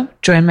 Also,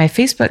 join my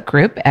Facebook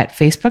group at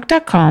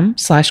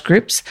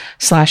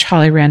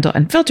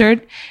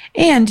facebook.com/groups/HollyRandallUnfiltered,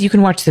 and you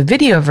can watch the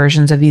video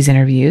versions of these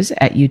interviews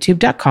at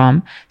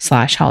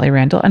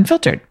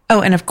youtube.com/HollyRandallUnfiltered.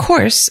 Oh, and of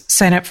course,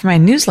 sign up for my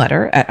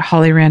newsletter at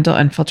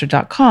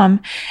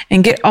hollyrandallunfiltered.com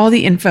and get all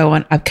the info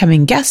on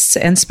upcoming guests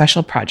and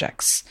special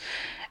projects.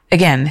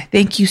 Again,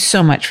 thank you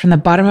so much from the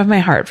bottom of my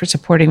heart for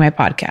supporting my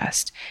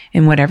podcast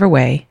in whatever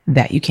way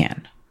that you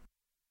can.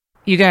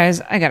 You guys,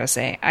 I gotta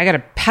say, I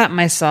gotta pat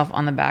myself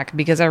on the back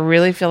because I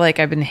really feel like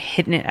I've been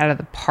hitting it out of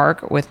the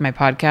park with my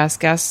podcast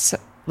guests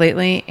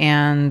lately,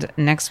 and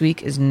next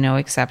week is no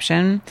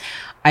exception.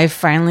 I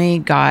finally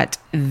got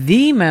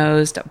the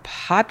most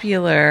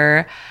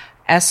popular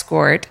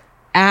escort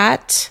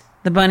at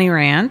the Bunny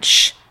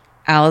Ranch,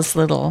 Alice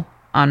Little,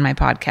 on my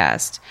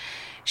podcast.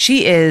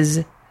 She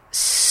is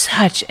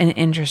such an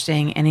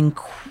interesting and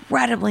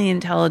incredibly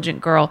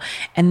intelligent girl,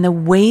 and the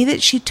way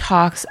that she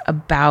talks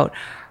about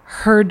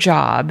her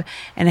job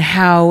and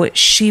how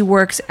she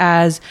works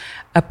as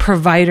a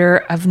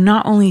provider of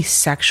not only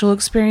sexual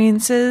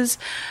experiences,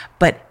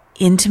 but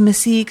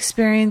intimacy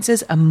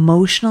experiences,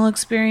 emotional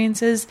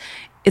experiences,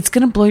 it's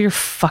going to blow your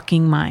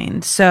fucking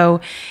mind. So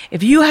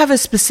if you have a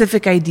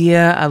specific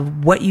idea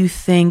of what you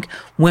think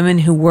women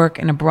who work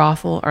in a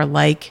brothel are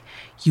like,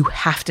 you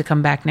have to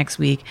come back next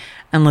week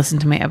and listen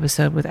to my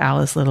episode with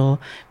Alice Little,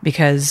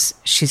 because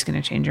she's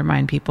going to change your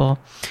mind, people.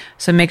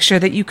 So make sure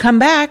that you come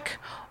back.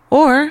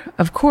 Or,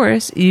 of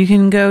course, you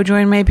can go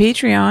join my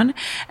Patreon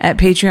at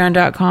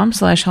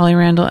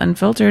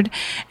patreon.com/HollyRandallUnfiltered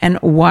and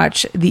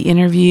watch the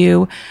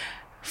interview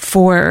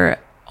for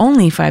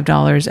only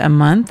 $5 a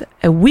month,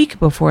 a week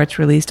before it's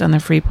released on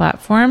the free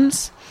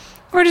platforms.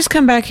 Or just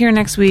come back here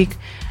next week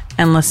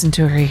and listen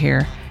to her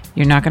here.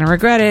 You're not going to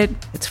regret it.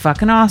 It's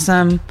fucking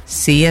awesome.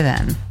 See you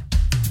then.